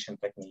oxidation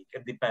technique?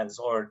 It depends.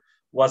 Or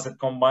was it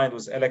combined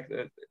with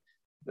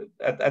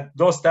at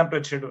those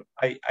temperatures?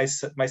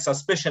 My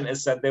suspicion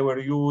is that they were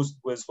used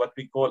with what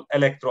we call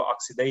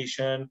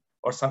electro-oxidation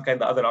or some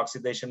kind of other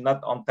oxidation,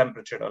 not on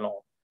temperature alone.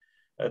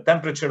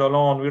 Temperature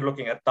alone, we're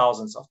looking at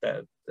thousands of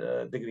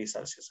degrees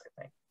Celsius, I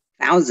think.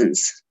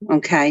 Thousands,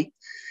 okay.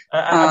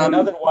 I mean,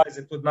 otherwise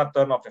it would not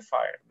turn off a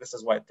fire. This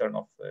is why it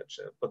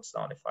puts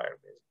down a fire.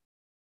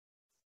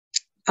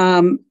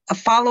 A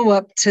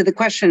follow-up to the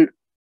question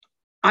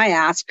I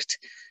asked.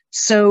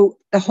 So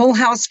the whole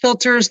house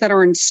filters that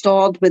are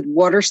installed with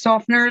water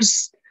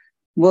softeners,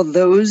 will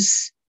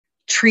those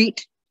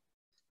treat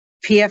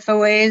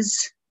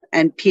PFOAs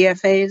and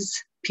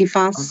PFAS?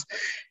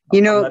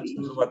 I'm not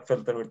sure what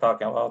filter we're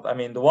talking about. I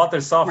mean, the water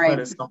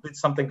softener is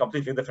something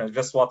completely different,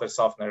 just water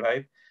softener,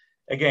 right?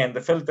 Again,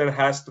 the filter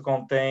has to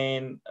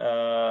contain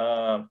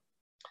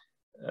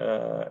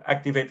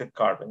activated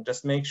carbon.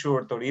 Just make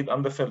sure to read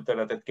on the filter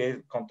that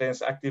it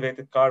contains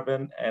activated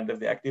carbon, and if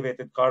the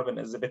activated carbon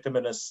is the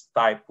bituminous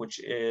type, which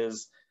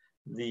is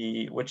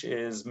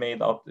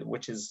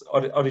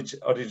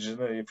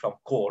originally from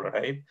coal,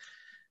 right?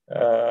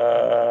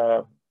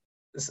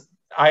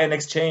 Ion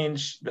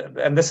exchange,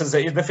 and this is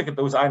difficult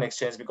with ion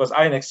exchange because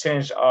ion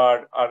exchange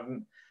are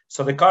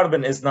so the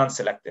carbon is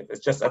non-selective. It's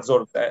just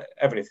absorbs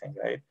everything,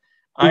 right?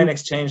 Ion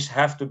exchange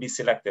have to be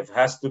selective,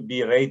 has to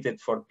be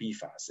rated for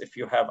PFAS. If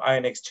you have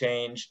ion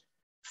exchange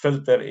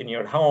filter in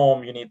your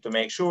home, you need to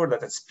make sure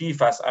that it's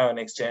PFAS ion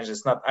exchange.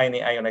 It's not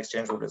any ion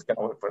exchange that is going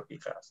to work for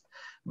PFAS.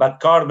 But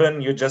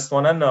carbon, you just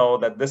want to know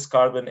that this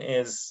carbon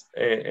is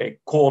a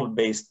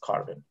coal-based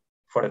carbon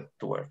for it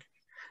to work.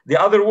 The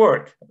other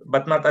work,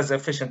 but not as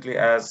efficiently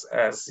as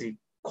the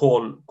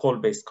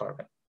coal-based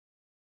carbon.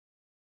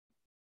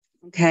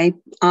 Okay.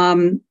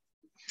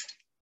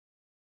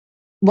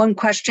 One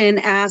question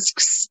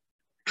asks,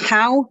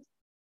 how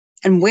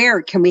and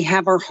where can we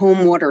have our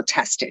home water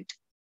tested?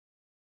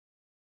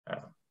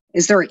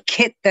 Is there a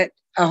kit that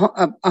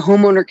a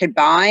homeowner could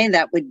buy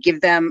that would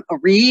give them a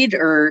read,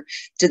 or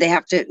do they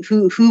have to?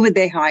 Who would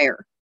they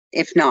hire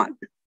if not?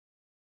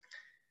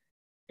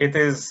 It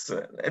is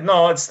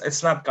no,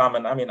 it's not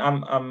common. I mean,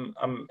 I'm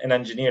an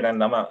engineer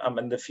and I'm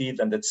in the field,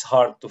 and it's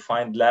hard to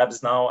find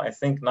labs now. I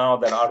think now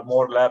there are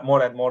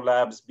more and more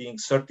labs being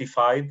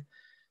certified.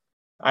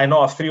 I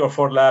know of 3 or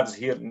 4 labs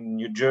here in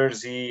New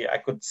Jersey. I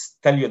could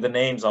tell you the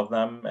names of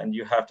them, and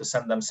you have to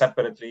send them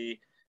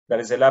separately. There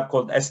is a lab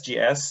called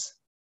SGS.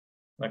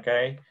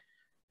 Okay.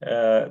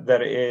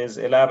 There is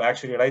a lab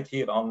actually right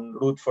here on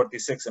Route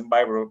 46 in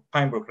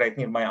Pinebrook, right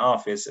near my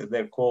office.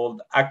 They're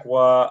called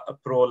Aqua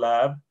Pro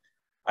Lab.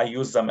 I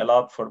use them a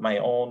lot for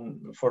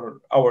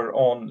our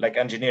own like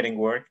engineering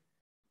work.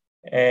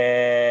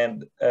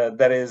 And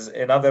there is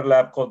another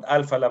lab called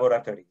Alpha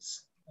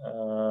Laboratories.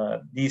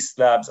 These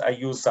labs,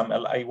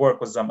 I work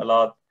with them a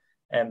lot,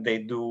 and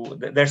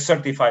they're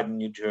certified in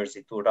New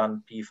Jersey to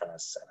run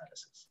PFAS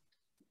analysis.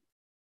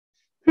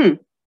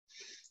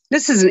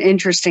 This is an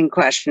interesting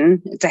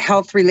question. It's a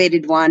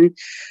health-related one.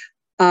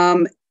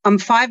 I'm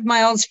 5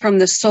 miles from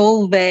the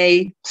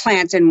Solvay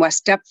plant in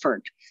West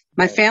Deptford.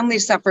 My family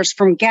suffers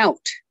from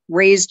gout.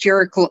 Raised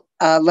uric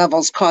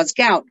levels cause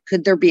gout.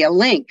 Could there be a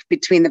link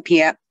between the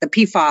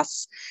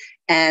PFAS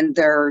and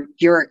their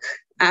uric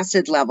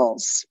acid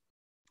levels?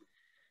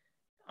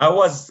 I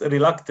was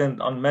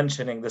reluctant on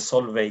mentioning the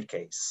Solvay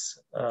case.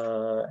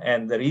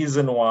 And the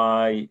reason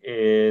why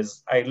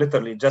is I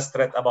literally just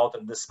read about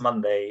it this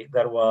Monday.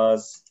 There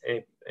was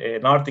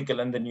an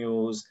article in the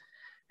news,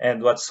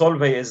 and what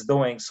Solvay is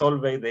doing,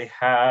 they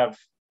have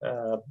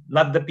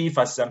not the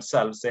PFAS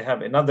themselves, they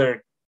have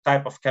another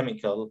type of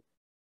chemical,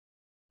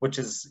 which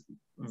is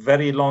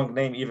very long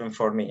name even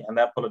for me, and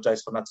I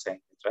apologize for not saying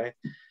it, right?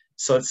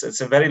 So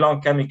it's a very long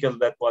chemical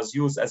that was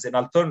used as an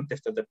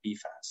alternative to the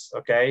PFAS,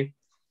 okay?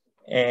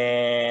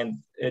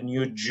 And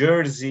New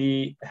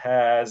Jersey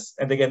has,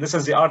 and again, this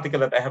is the article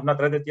that I have not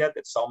read it yet.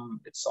 It's on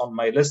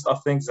my list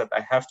of things that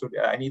I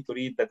need to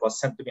read, that was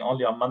sent to me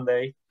only on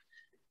Monday.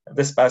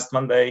 this past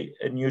Monday,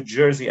 in New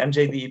Jersey,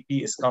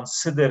 NJDEP is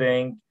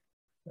considering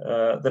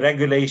the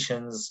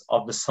regulations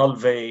of the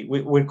solvay.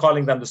 We're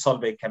calling them the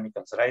solvay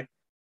chemicals, right?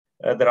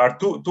 There are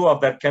two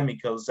of their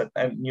chemicals that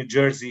New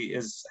Jersey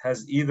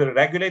has either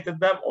regulated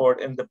them or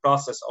in the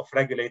process of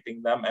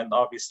regulating them, and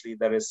obviously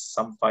there is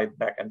some fight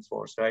back and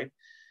forth, right?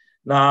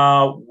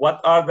 Now,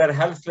 what are their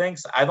health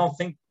links? I don't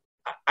think,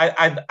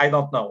 I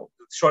don't know.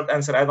 Short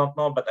answer, I don't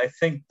know, but I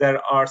think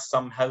there are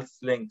some health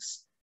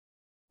links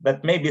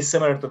that may be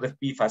similar to the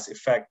PFAS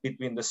effect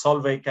between the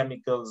solvay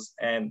chemicals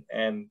and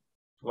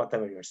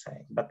whatever you're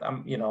saying. But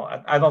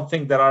I don't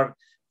think there are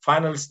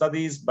final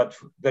studies, but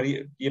there,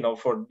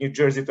 for New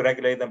Jersey to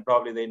regulate them,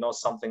 probably they know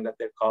something that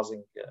they're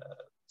causing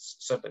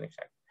certain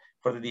effect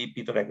for the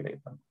DEP to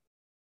regulate them.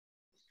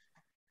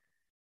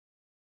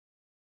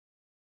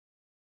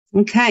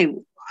 Okay,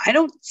 I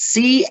don't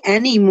see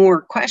any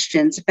more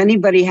questions. If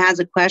anybody has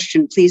a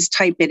question, please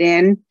type it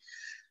in.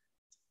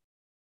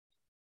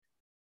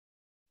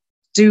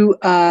 Do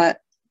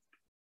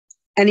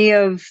any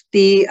of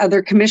the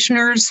other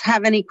commissioners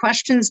have any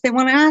questions they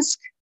want to ask?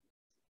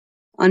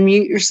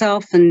 Unmute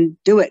yourself and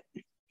do it.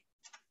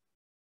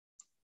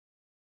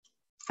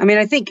 I mean,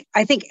 I think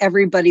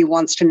everybody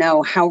wants to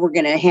know how we're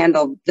going to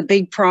handle the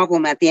big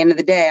problem at the end of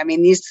the day. I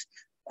mean, these,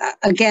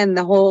 again,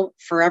 the whole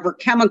forever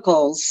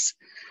chemicals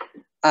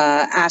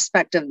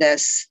aspect of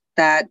this,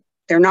 that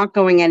they're not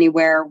going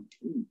anywhere.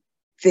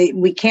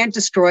 We can't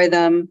destroy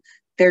them.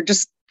 They're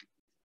just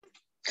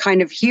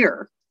kind of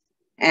here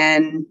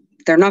and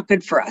they're not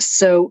good for us.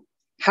 So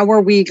how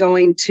are we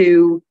going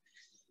to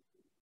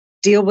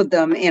deal with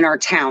them in our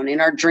town,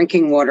 in our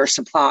drinking water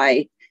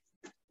supply,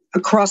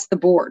 across the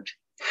board?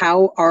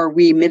 How are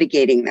we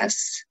mitigating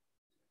this?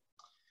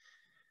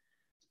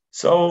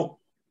 So,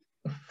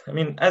 I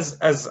mean, as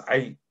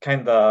I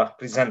kind of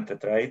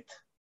presented, right?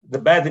 The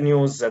bad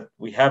news that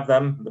we have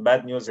them, the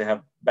bad news they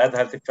have bad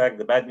health effect,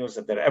 the bad news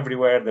that they're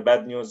everywhere, the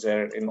bad news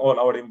they're in all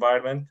our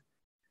environment.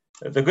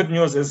 The good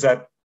news is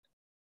that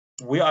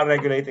we are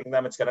regulating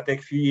them. It's going to take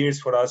a few years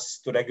for us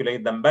to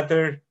regulate them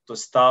better, to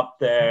stop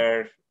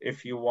their,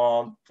 if you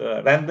want,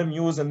 random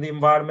use in the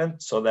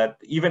environment, so that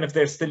even if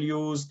they're still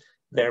used,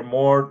 they're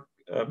more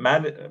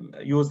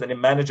used in a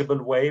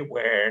manageable way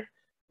where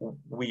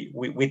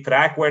we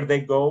track where they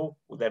go.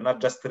 They're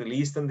not just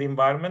released in the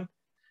environment.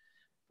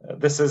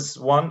 This is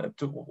one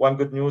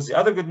good news. The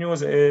other good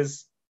news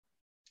is,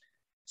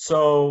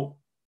 so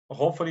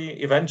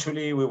hopefully,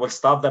 eventually, we will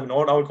stop them in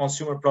all our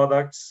consumer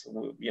products.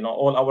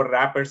 All our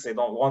wrappers, they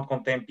won't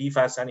contain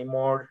PFAS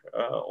anymore.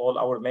 All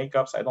our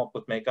makeups, I don't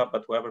put makeup,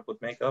 but whoever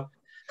put makeup,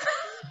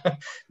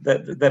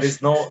 there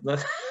is no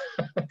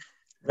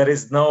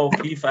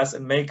PFAS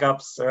in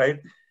makeups, right?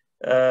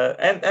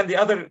 And the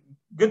other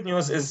good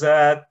news is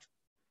that,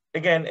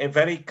 again, a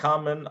very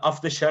common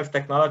off-the-shelf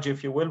technology,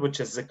 if you will,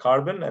 which is the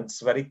carbon, and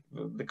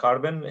the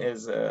carbon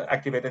is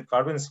activated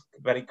carbon is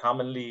very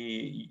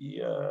commonly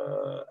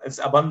is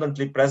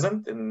abundantly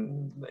present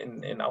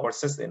in our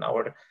system, in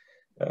our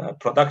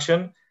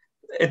production.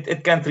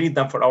 It can treat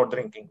them for our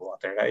drinking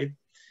water, right?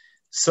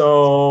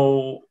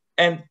 So,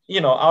 and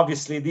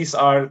obviously these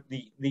are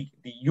the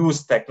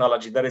used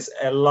technology. There is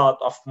a lot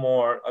of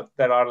more.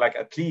 There are like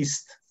at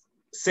least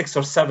 6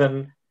 or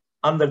 7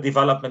 under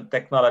development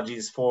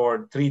technologies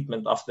for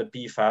treatment of the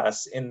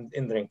PFAS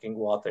in drinking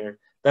water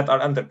that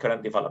are under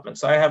current development.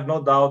 So I have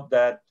no doubt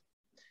that,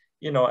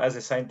 as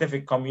a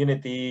scientific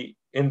community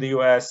in the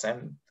US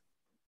and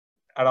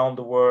around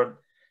the world,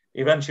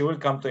 eventually we'll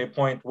come to a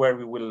point where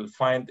we will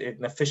find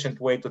an efficient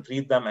way to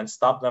treat them and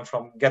stop them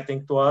from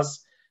getting to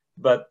us.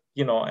 But,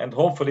 and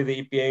hopefully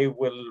the EPA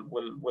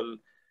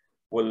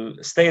will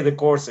stay the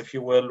course, if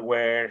you will,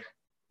 where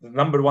the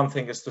number one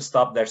thing is to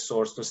stop their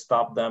source, to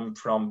stop them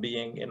from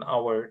being in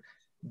our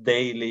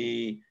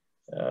daily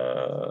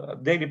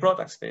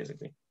products,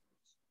 basically.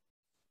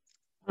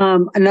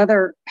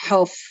 Another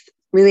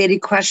health-related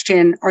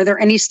question: are there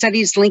any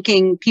studies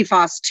linking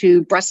PFAS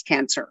to breast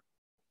cancer?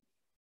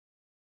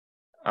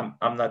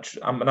 I'm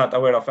not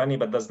aware of any,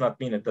 but does not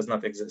mean it does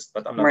not exist.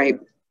 But I'm not right.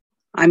 aware.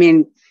 I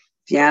mean,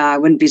 yeah, I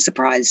wouldn't be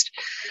surprised.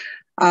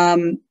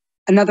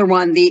 Another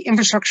one, the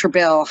infrastructure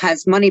bill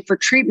has money for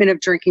treatment of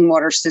drinking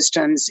water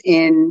systems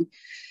in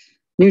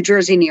New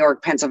Jersey, New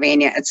York,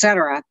 Pennsylvania, et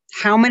cetera.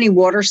 How many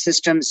water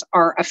systems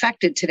are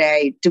affected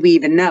today? Do we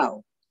even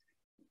know?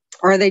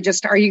 Or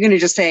are you going to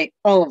just say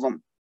all of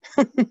them?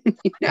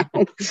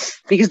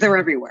 Because they're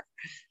everywhere.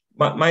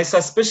 My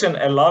suspicion,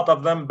 a lot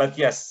of them, but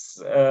yes,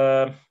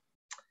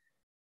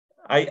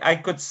 I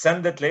could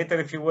send it later,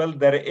 if you will.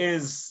 There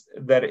is,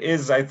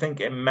 I think,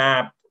 a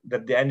map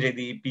that the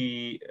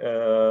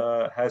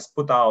NJDEP has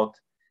put out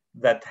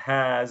that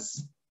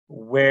has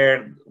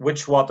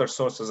which water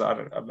sources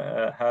are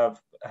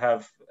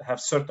have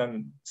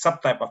certain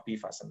subtype of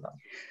PFAS in them.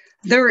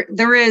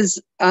 There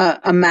is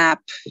a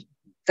map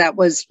that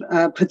was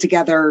put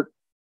together,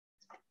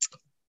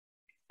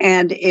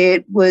 and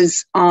it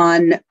was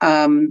on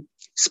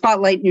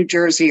Spotlight New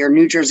Jersey, or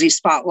New Jersey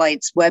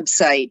Spotlight's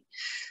website.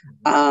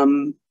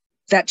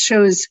 That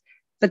shows,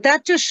 but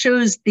that just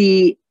shows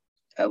the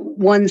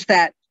ones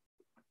that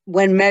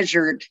when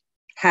measured,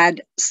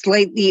 had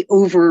slightly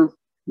over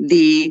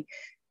the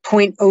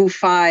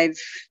 0.05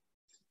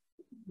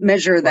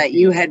 measure that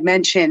you had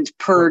mentioned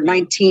per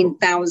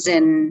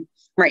 19,000,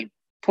 right,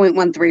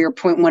 0.13 or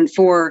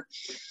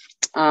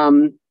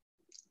 0.14,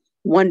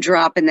 one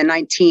drop in the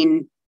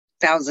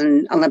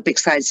 19,000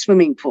 Olympic-sized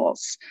swimming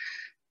pools.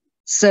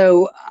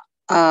 So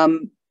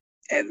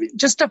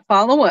just a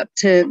follow-up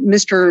to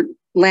Mr.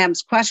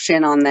 Lamb's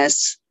question on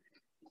this,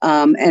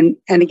 and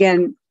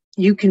again,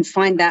 you can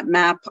find that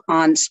map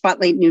on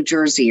Spotlight New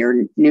Jersey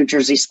or New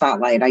Jersey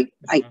Spotlight.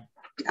 I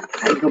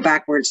go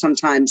backwards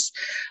sometimes.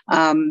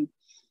 But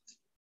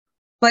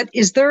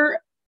is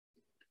there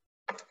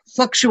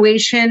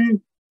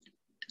fluctuation?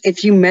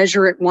 If you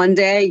measure it one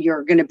day,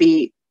 you're going to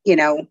be,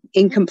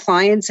 in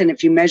compliance. And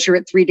if you measure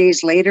it 3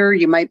 days later,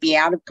 you might be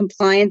out of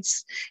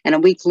compliance. And a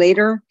week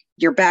later,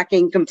 you're back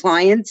in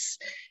compliance.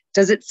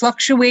 Does it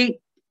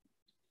fluctuate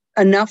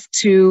enough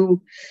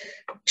to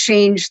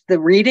change the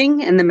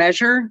reading and the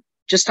measure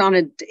just on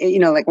a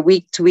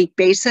week to week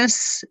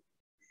basis?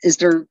 Is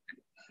there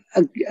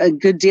a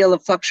good deal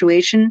of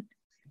fluctuation?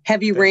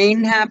 Heavy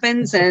rain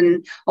happens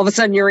and all of a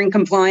sudden you're in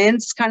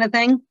compliance kind of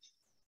thing?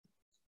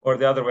 Or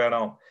the other way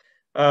around.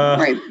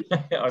 Right.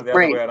 Or the other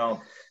way around.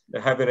 The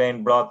heavy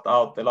rain brought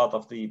out a lot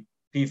of the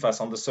PFAS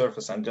on the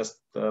surface and just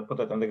put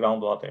it in the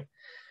groundwater.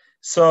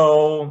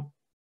 So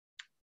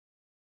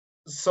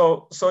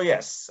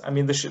yes, I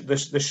mean,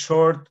 the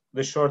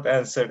short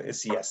answer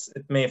is yes,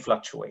 it may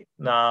fluctuate.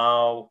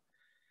 Now,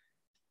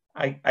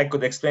 I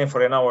could explain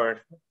for an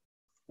hour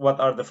what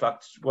are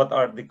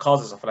the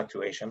causes of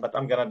fluctuation, but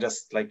I'm gonna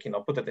just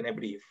put it in a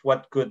brief.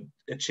 What could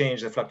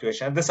change the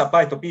fluctuation? And this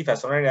applies to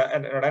PFAS or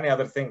any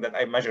other thing that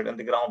I measured in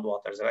the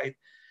groundwaters, right?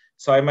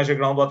 So I measure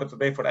groundwater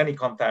today for any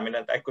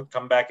contaminant. I could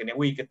come back in a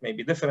week. It may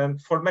be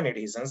different for many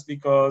reasons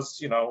because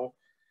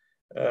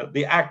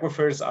the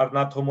aquifers are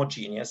not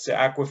homogeneous. The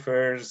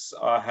aquifers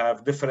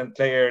have different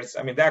layers.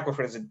 I mean, the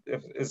aquifer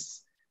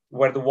is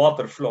where the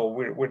water flow.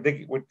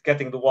 We're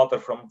getting the water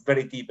from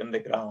very deep in the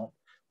ground,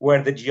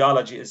 where the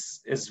geology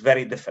is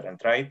very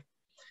different, right?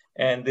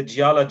 And the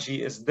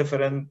geology is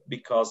different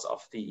because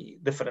of the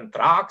different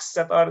rocks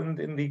that are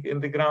in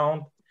the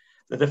ground.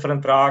 The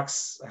different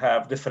rocks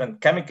have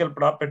different chemical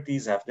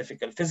properties, have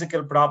different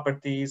physical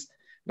properties.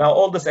 Now,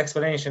 all this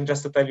explanation,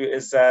 just to tell you,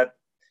 is that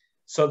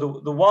so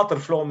the water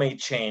flow may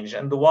change,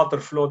 and the water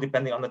flow,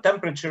 depending on the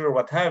temperature or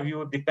what have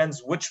you,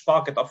 depends which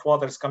pocket of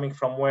water is coming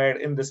from where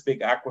in this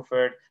big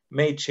aquifer,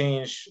 may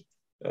change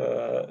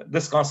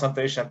this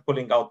concentration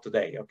pulling out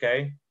today,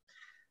 okay?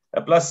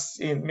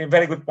 Plus, a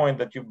very good point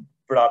that you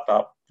brought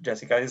up,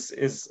 Jessica,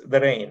 is the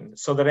rain.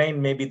 So the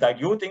rain may be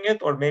diluting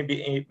it, or maybe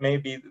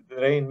the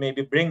rain may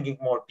be bringing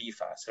more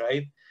PFAS,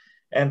 right?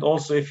 And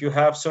also, if you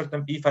have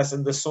certain PFAS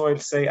in the soil,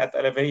 say at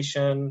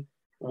elevation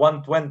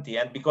 120,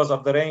 and because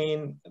of the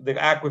rain, the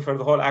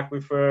whole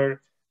aquifer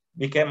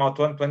became at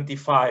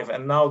 125,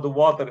 and now the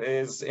water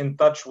is in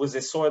touch with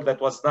the soil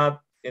that was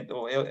not,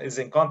 is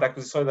in contact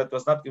with the soil that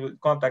was not in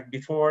contact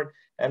before,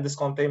 and this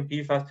contained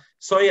PFAS.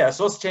 So yes,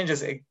 those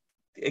changes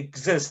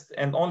exist,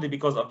 and only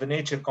because of the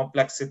nature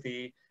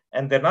complexity,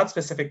 and they're not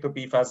specific to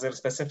PFAS, they're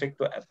specific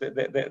to,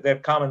 they're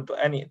common to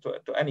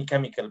any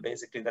chemical,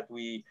 basically, that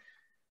we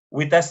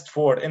test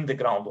for in the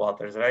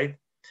groundwaters, right?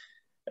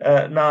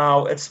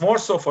 Now, it's more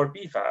so for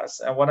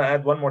PFAS. I want to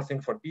add one more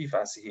thing for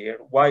PFAS here.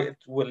 Why it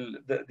will,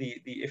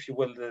 if you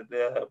will,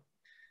 the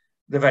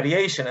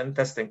variation in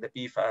testing the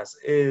PFAS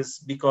is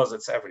because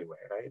it's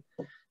everywhere, right?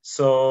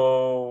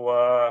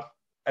 So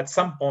at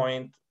some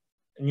point,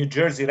 New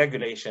Jersey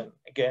regulation,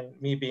 again,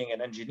 me being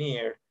an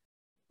engineer,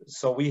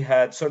 so we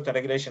had certain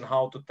regulation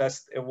how to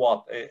test a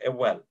well.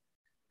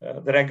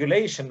 The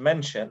regulation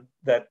mentioned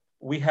that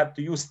we had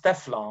to use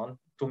Teflon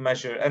to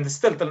measure, and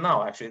still till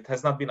now, actually, it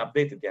has not been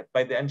updated yet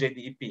by the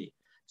NJDEP.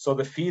 So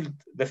the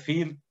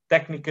field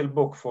technical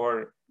book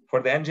for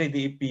the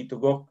NJDEP to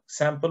go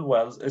sample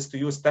wells is to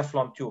use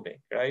Teflon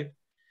tubing, right?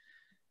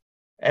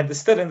 And it's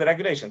still in the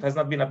regulation, it has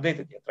not been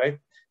updated yet, right?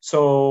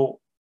 So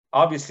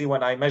obviously,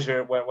 when I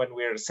measure, when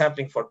we're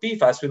sampling for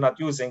PFAS, we're not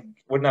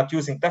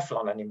using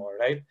Teflon anymore,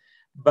 right?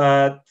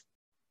 But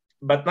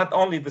not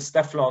only the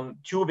Teflon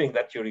tubing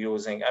that you're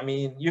using. I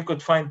mean, you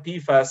could find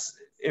PFAS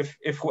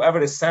if whoever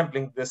is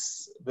sampling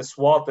this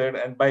water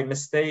and by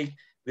mistake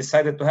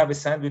decided to have a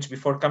sandwich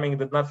before coming,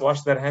 did not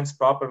wash their hands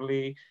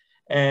properly,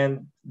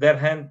 and their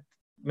hand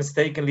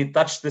mistakenly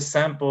touched the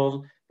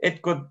sample,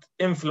 it could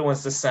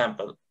influence the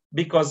sample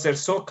because they're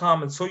so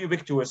common, so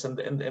ubiquitous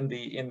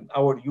in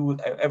our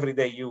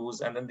everyday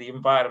use and in the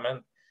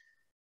environment.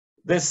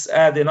 This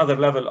adds another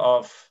level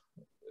of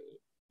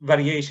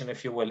variation,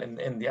 if you will,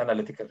 in the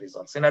analytical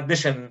results, in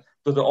addition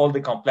to all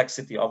the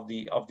complexity of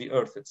the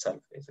earth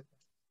itself, basically.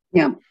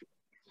 Yeah.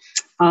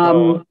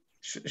 So,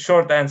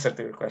 short answer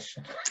to your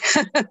question.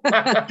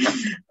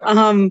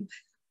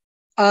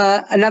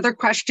 Another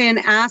question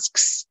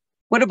asks,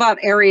 what about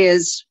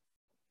areas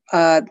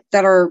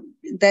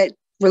that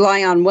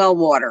rely on well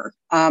water?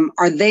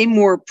 Are they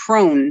more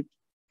prone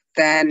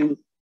than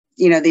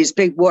these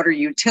big water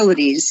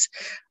utilities?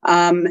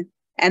 And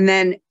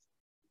then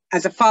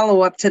as a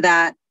follow-up to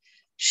that,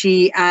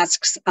 she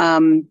asks,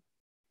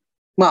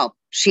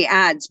 she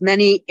adds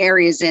many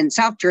areas in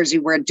South Jersey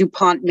where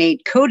DuPont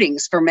made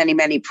coatings for many,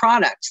 many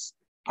products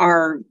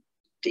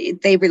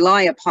they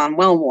rely upon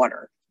well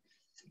water.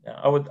 Yeah,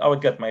 I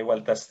would get my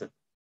well tested.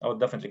 I would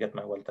definitely get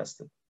my well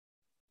tested.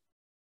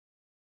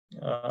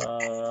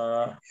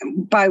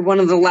 By one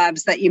of the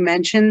labs that you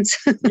mentioned.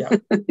 Yeah.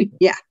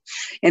 Yeah,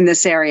 in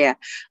this area.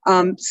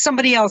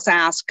 Somebody else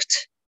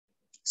asked,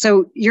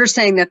 so you're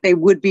saying that they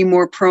would be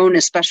more prone,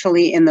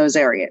 especially in those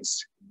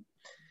areas,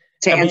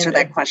 to answer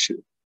that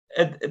question?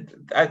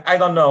 I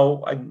don't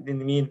know. I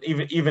mean,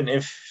 even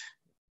if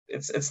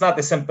it's not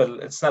a simple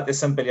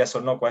yes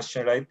or no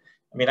question, right?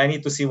 I mean, I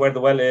need to see where the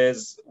well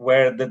is,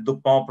 where the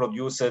DuPont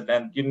produce it,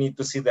 and you need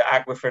to see the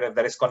aquifer, if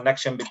there is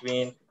connection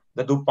between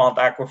the DuPont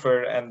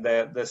aquifer and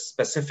the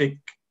specific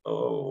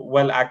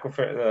well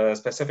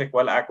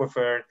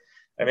aquifer,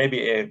 and maybe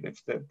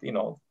if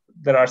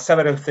there are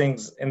several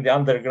things in the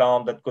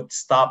underground that could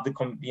stop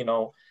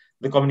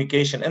the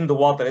communication in the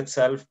water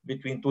itself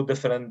between two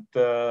different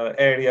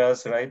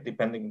areas, right?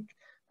 Depending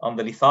on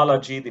the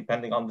lithology,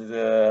 depending on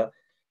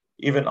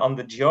even on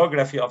the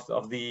geography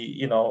of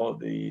the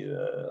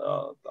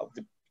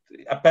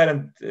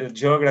apparent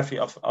geography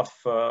of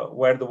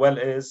where the well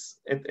is.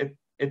 It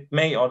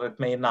may or it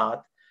may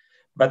not.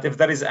 But if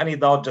there is any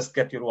doubt, just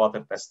get your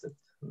water tested.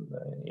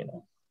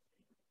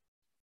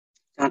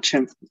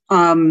 Gotcha.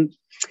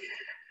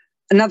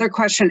 Another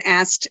question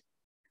asked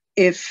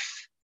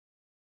if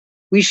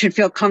we should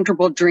feel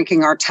comfortable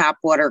drinking our tap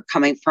water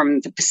coming from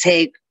the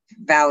Passaic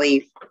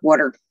Valley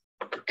Water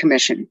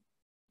Commission.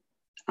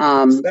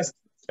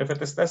 If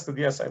it is tested,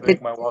 yes, I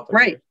drink my water.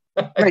 Right.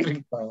 I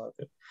drink my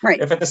water. Right.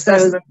 If it is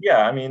tested, yeah.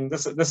 I mean,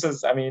 this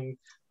is. I mean,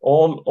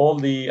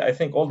 I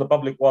think all the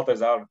public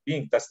waters are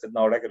being tested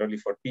now regularly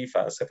for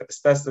PFAS. If it is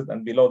tested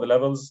and below the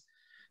levels,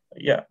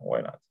 yeah,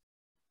 why not?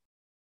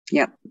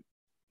 Yeah.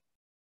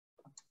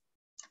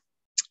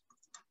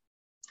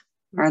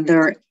 Are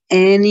there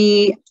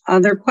any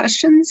other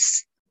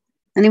questions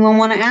anyone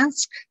want to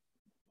ask?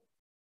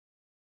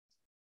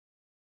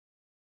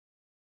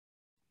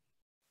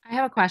 I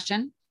have a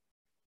question.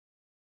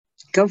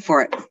 Go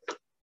for it.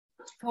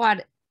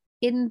 Fawad,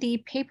 in the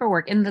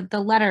paperwork, in the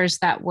letters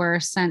that were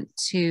sent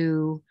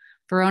to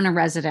Verona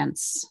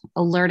residents,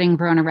 alerting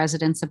Verona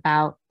residents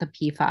about the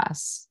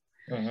PFAS,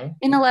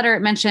 in the letter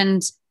it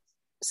mentioned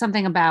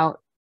something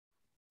about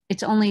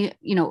it's only,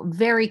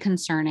 very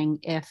concerning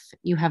if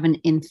you have an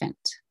infant.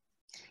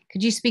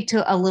 Could you speak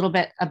to a little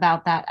bit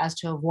about that as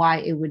to why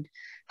it would,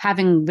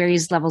 having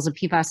various levels of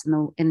PFAS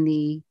in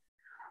the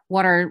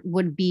water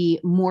would be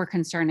more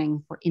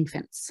concerning for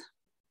infants?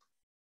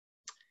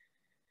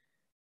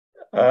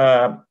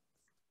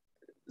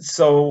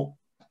 So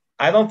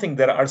I don't think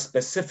there are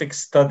specific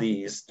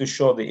studies to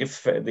show the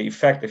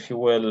effect, if you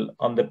will,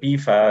 on the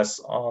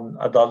PFAS on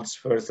adults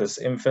versus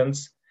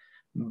infants.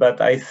 But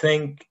I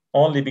think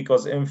only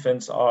because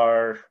infants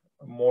are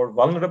more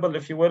vulnerable,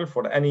 if you will,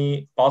 for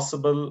any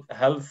possible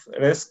health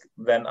risk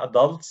than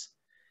adults.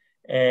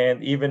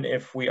 And even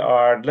if we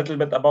are a little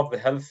bit above the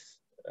health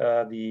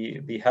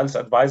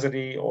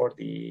advisory or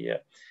the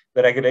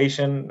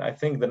regulation, I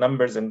think the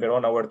numbers in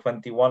Verona were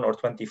 21 or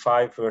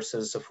 25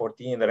 versus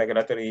 14. The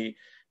regulatory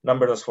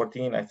number was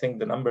 14. I think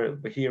the number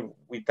here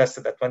we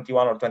tested at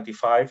 21 or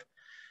 25,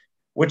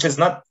 which is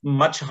not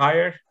much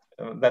higher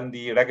than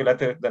the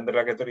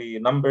regulatory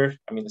number.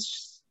 I mean,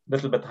 it's a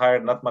little bit higher,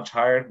 not much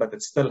higher, but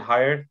it's still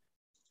higher.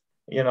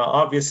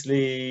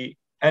 Obviously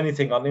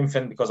anything on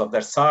infant because of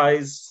their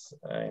size,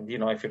 and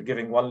if you're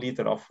giving 1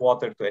 liter of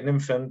water to an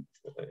infant,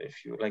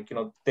 if you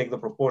take the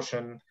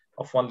proportion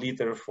of 1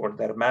 liter for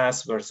their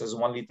mass versus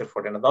 1 liter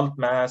for an adult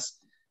mass,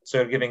 so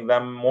you're giving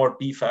them more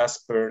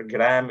PFAS per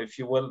gram, if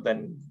you will,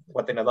 than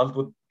what an adult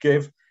would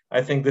give.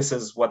 I think this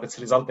is what it's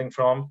resulting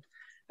from.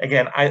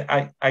 Again,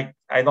 I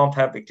don't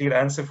have the clear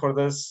answer for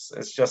this.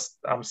 It's just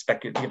I'm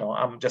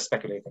just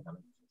speculating on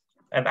it,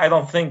 and I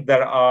don't think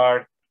there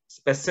are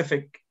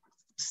specific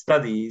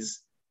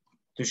studies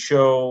to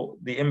show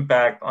the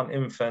impact on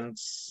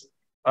infants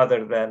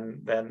other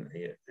than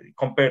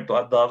compared to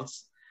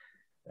adults.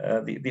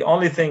 The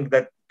only thing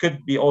that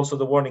could be also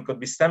the warning could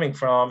be stemming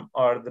from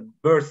are the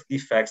birth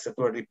defects that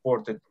were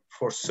reported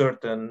for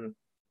certain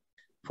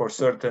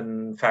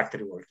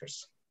factory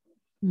workers.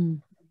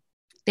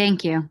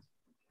 Thank you.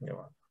 You're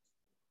welcome.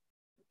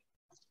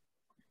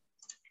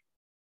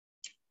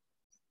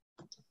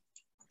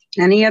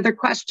 Any other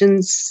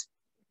questions?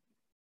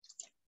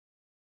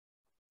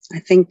 I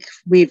think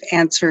we've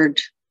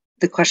answered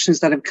the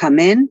questions that have come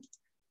in.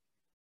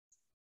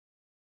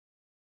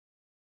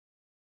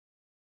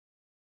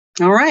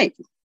 All right.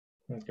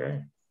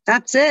 Okay.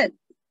 That's it.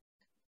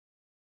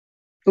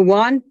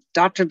 Fawad,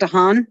 Dr.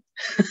 Dahan,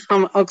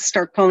 I'll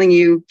start calling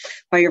you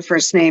by your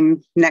first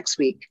name next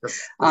week.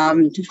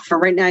 For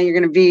right now, you're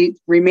going to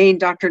remain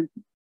Dr.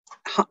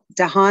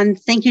 Dahan.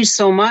 Thank you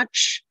so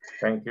much.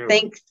 Thank you.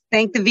 Thank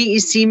the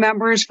VEC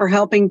members for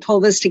helping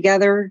pull this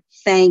together.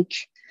 Thank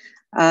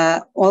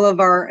all of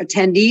our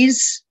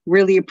attendees.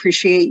 Really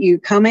appreciate you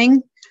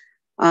coming.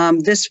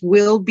 This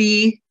will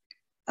be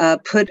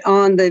put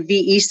on the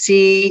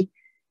VEC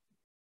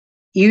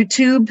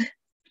YouTube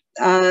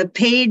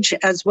page,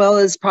 as well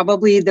as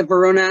probably the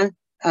Verona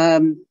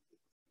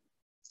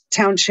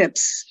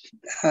Township's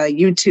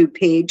YouTube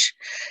page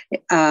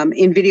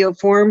in video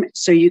form,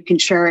 so you can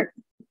share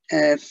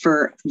it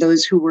for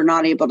those who were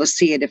not able to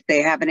see it if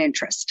they have an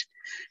interest.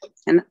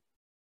 And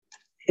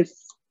if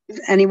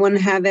anyone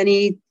have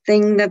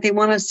anything that they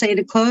want to say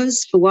to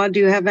close, Fawad, do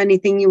you have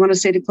anything you want to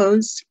say to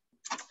close?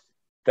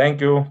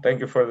 Thank you.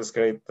 Thank you for this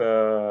great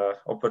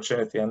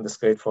opportunity and this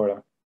great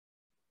forum.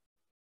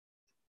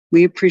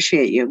 We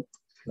appreciate you.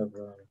 No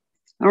problem.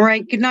 All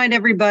right. Good night,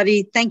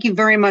 everybody. Thank you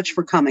very much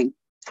for coming.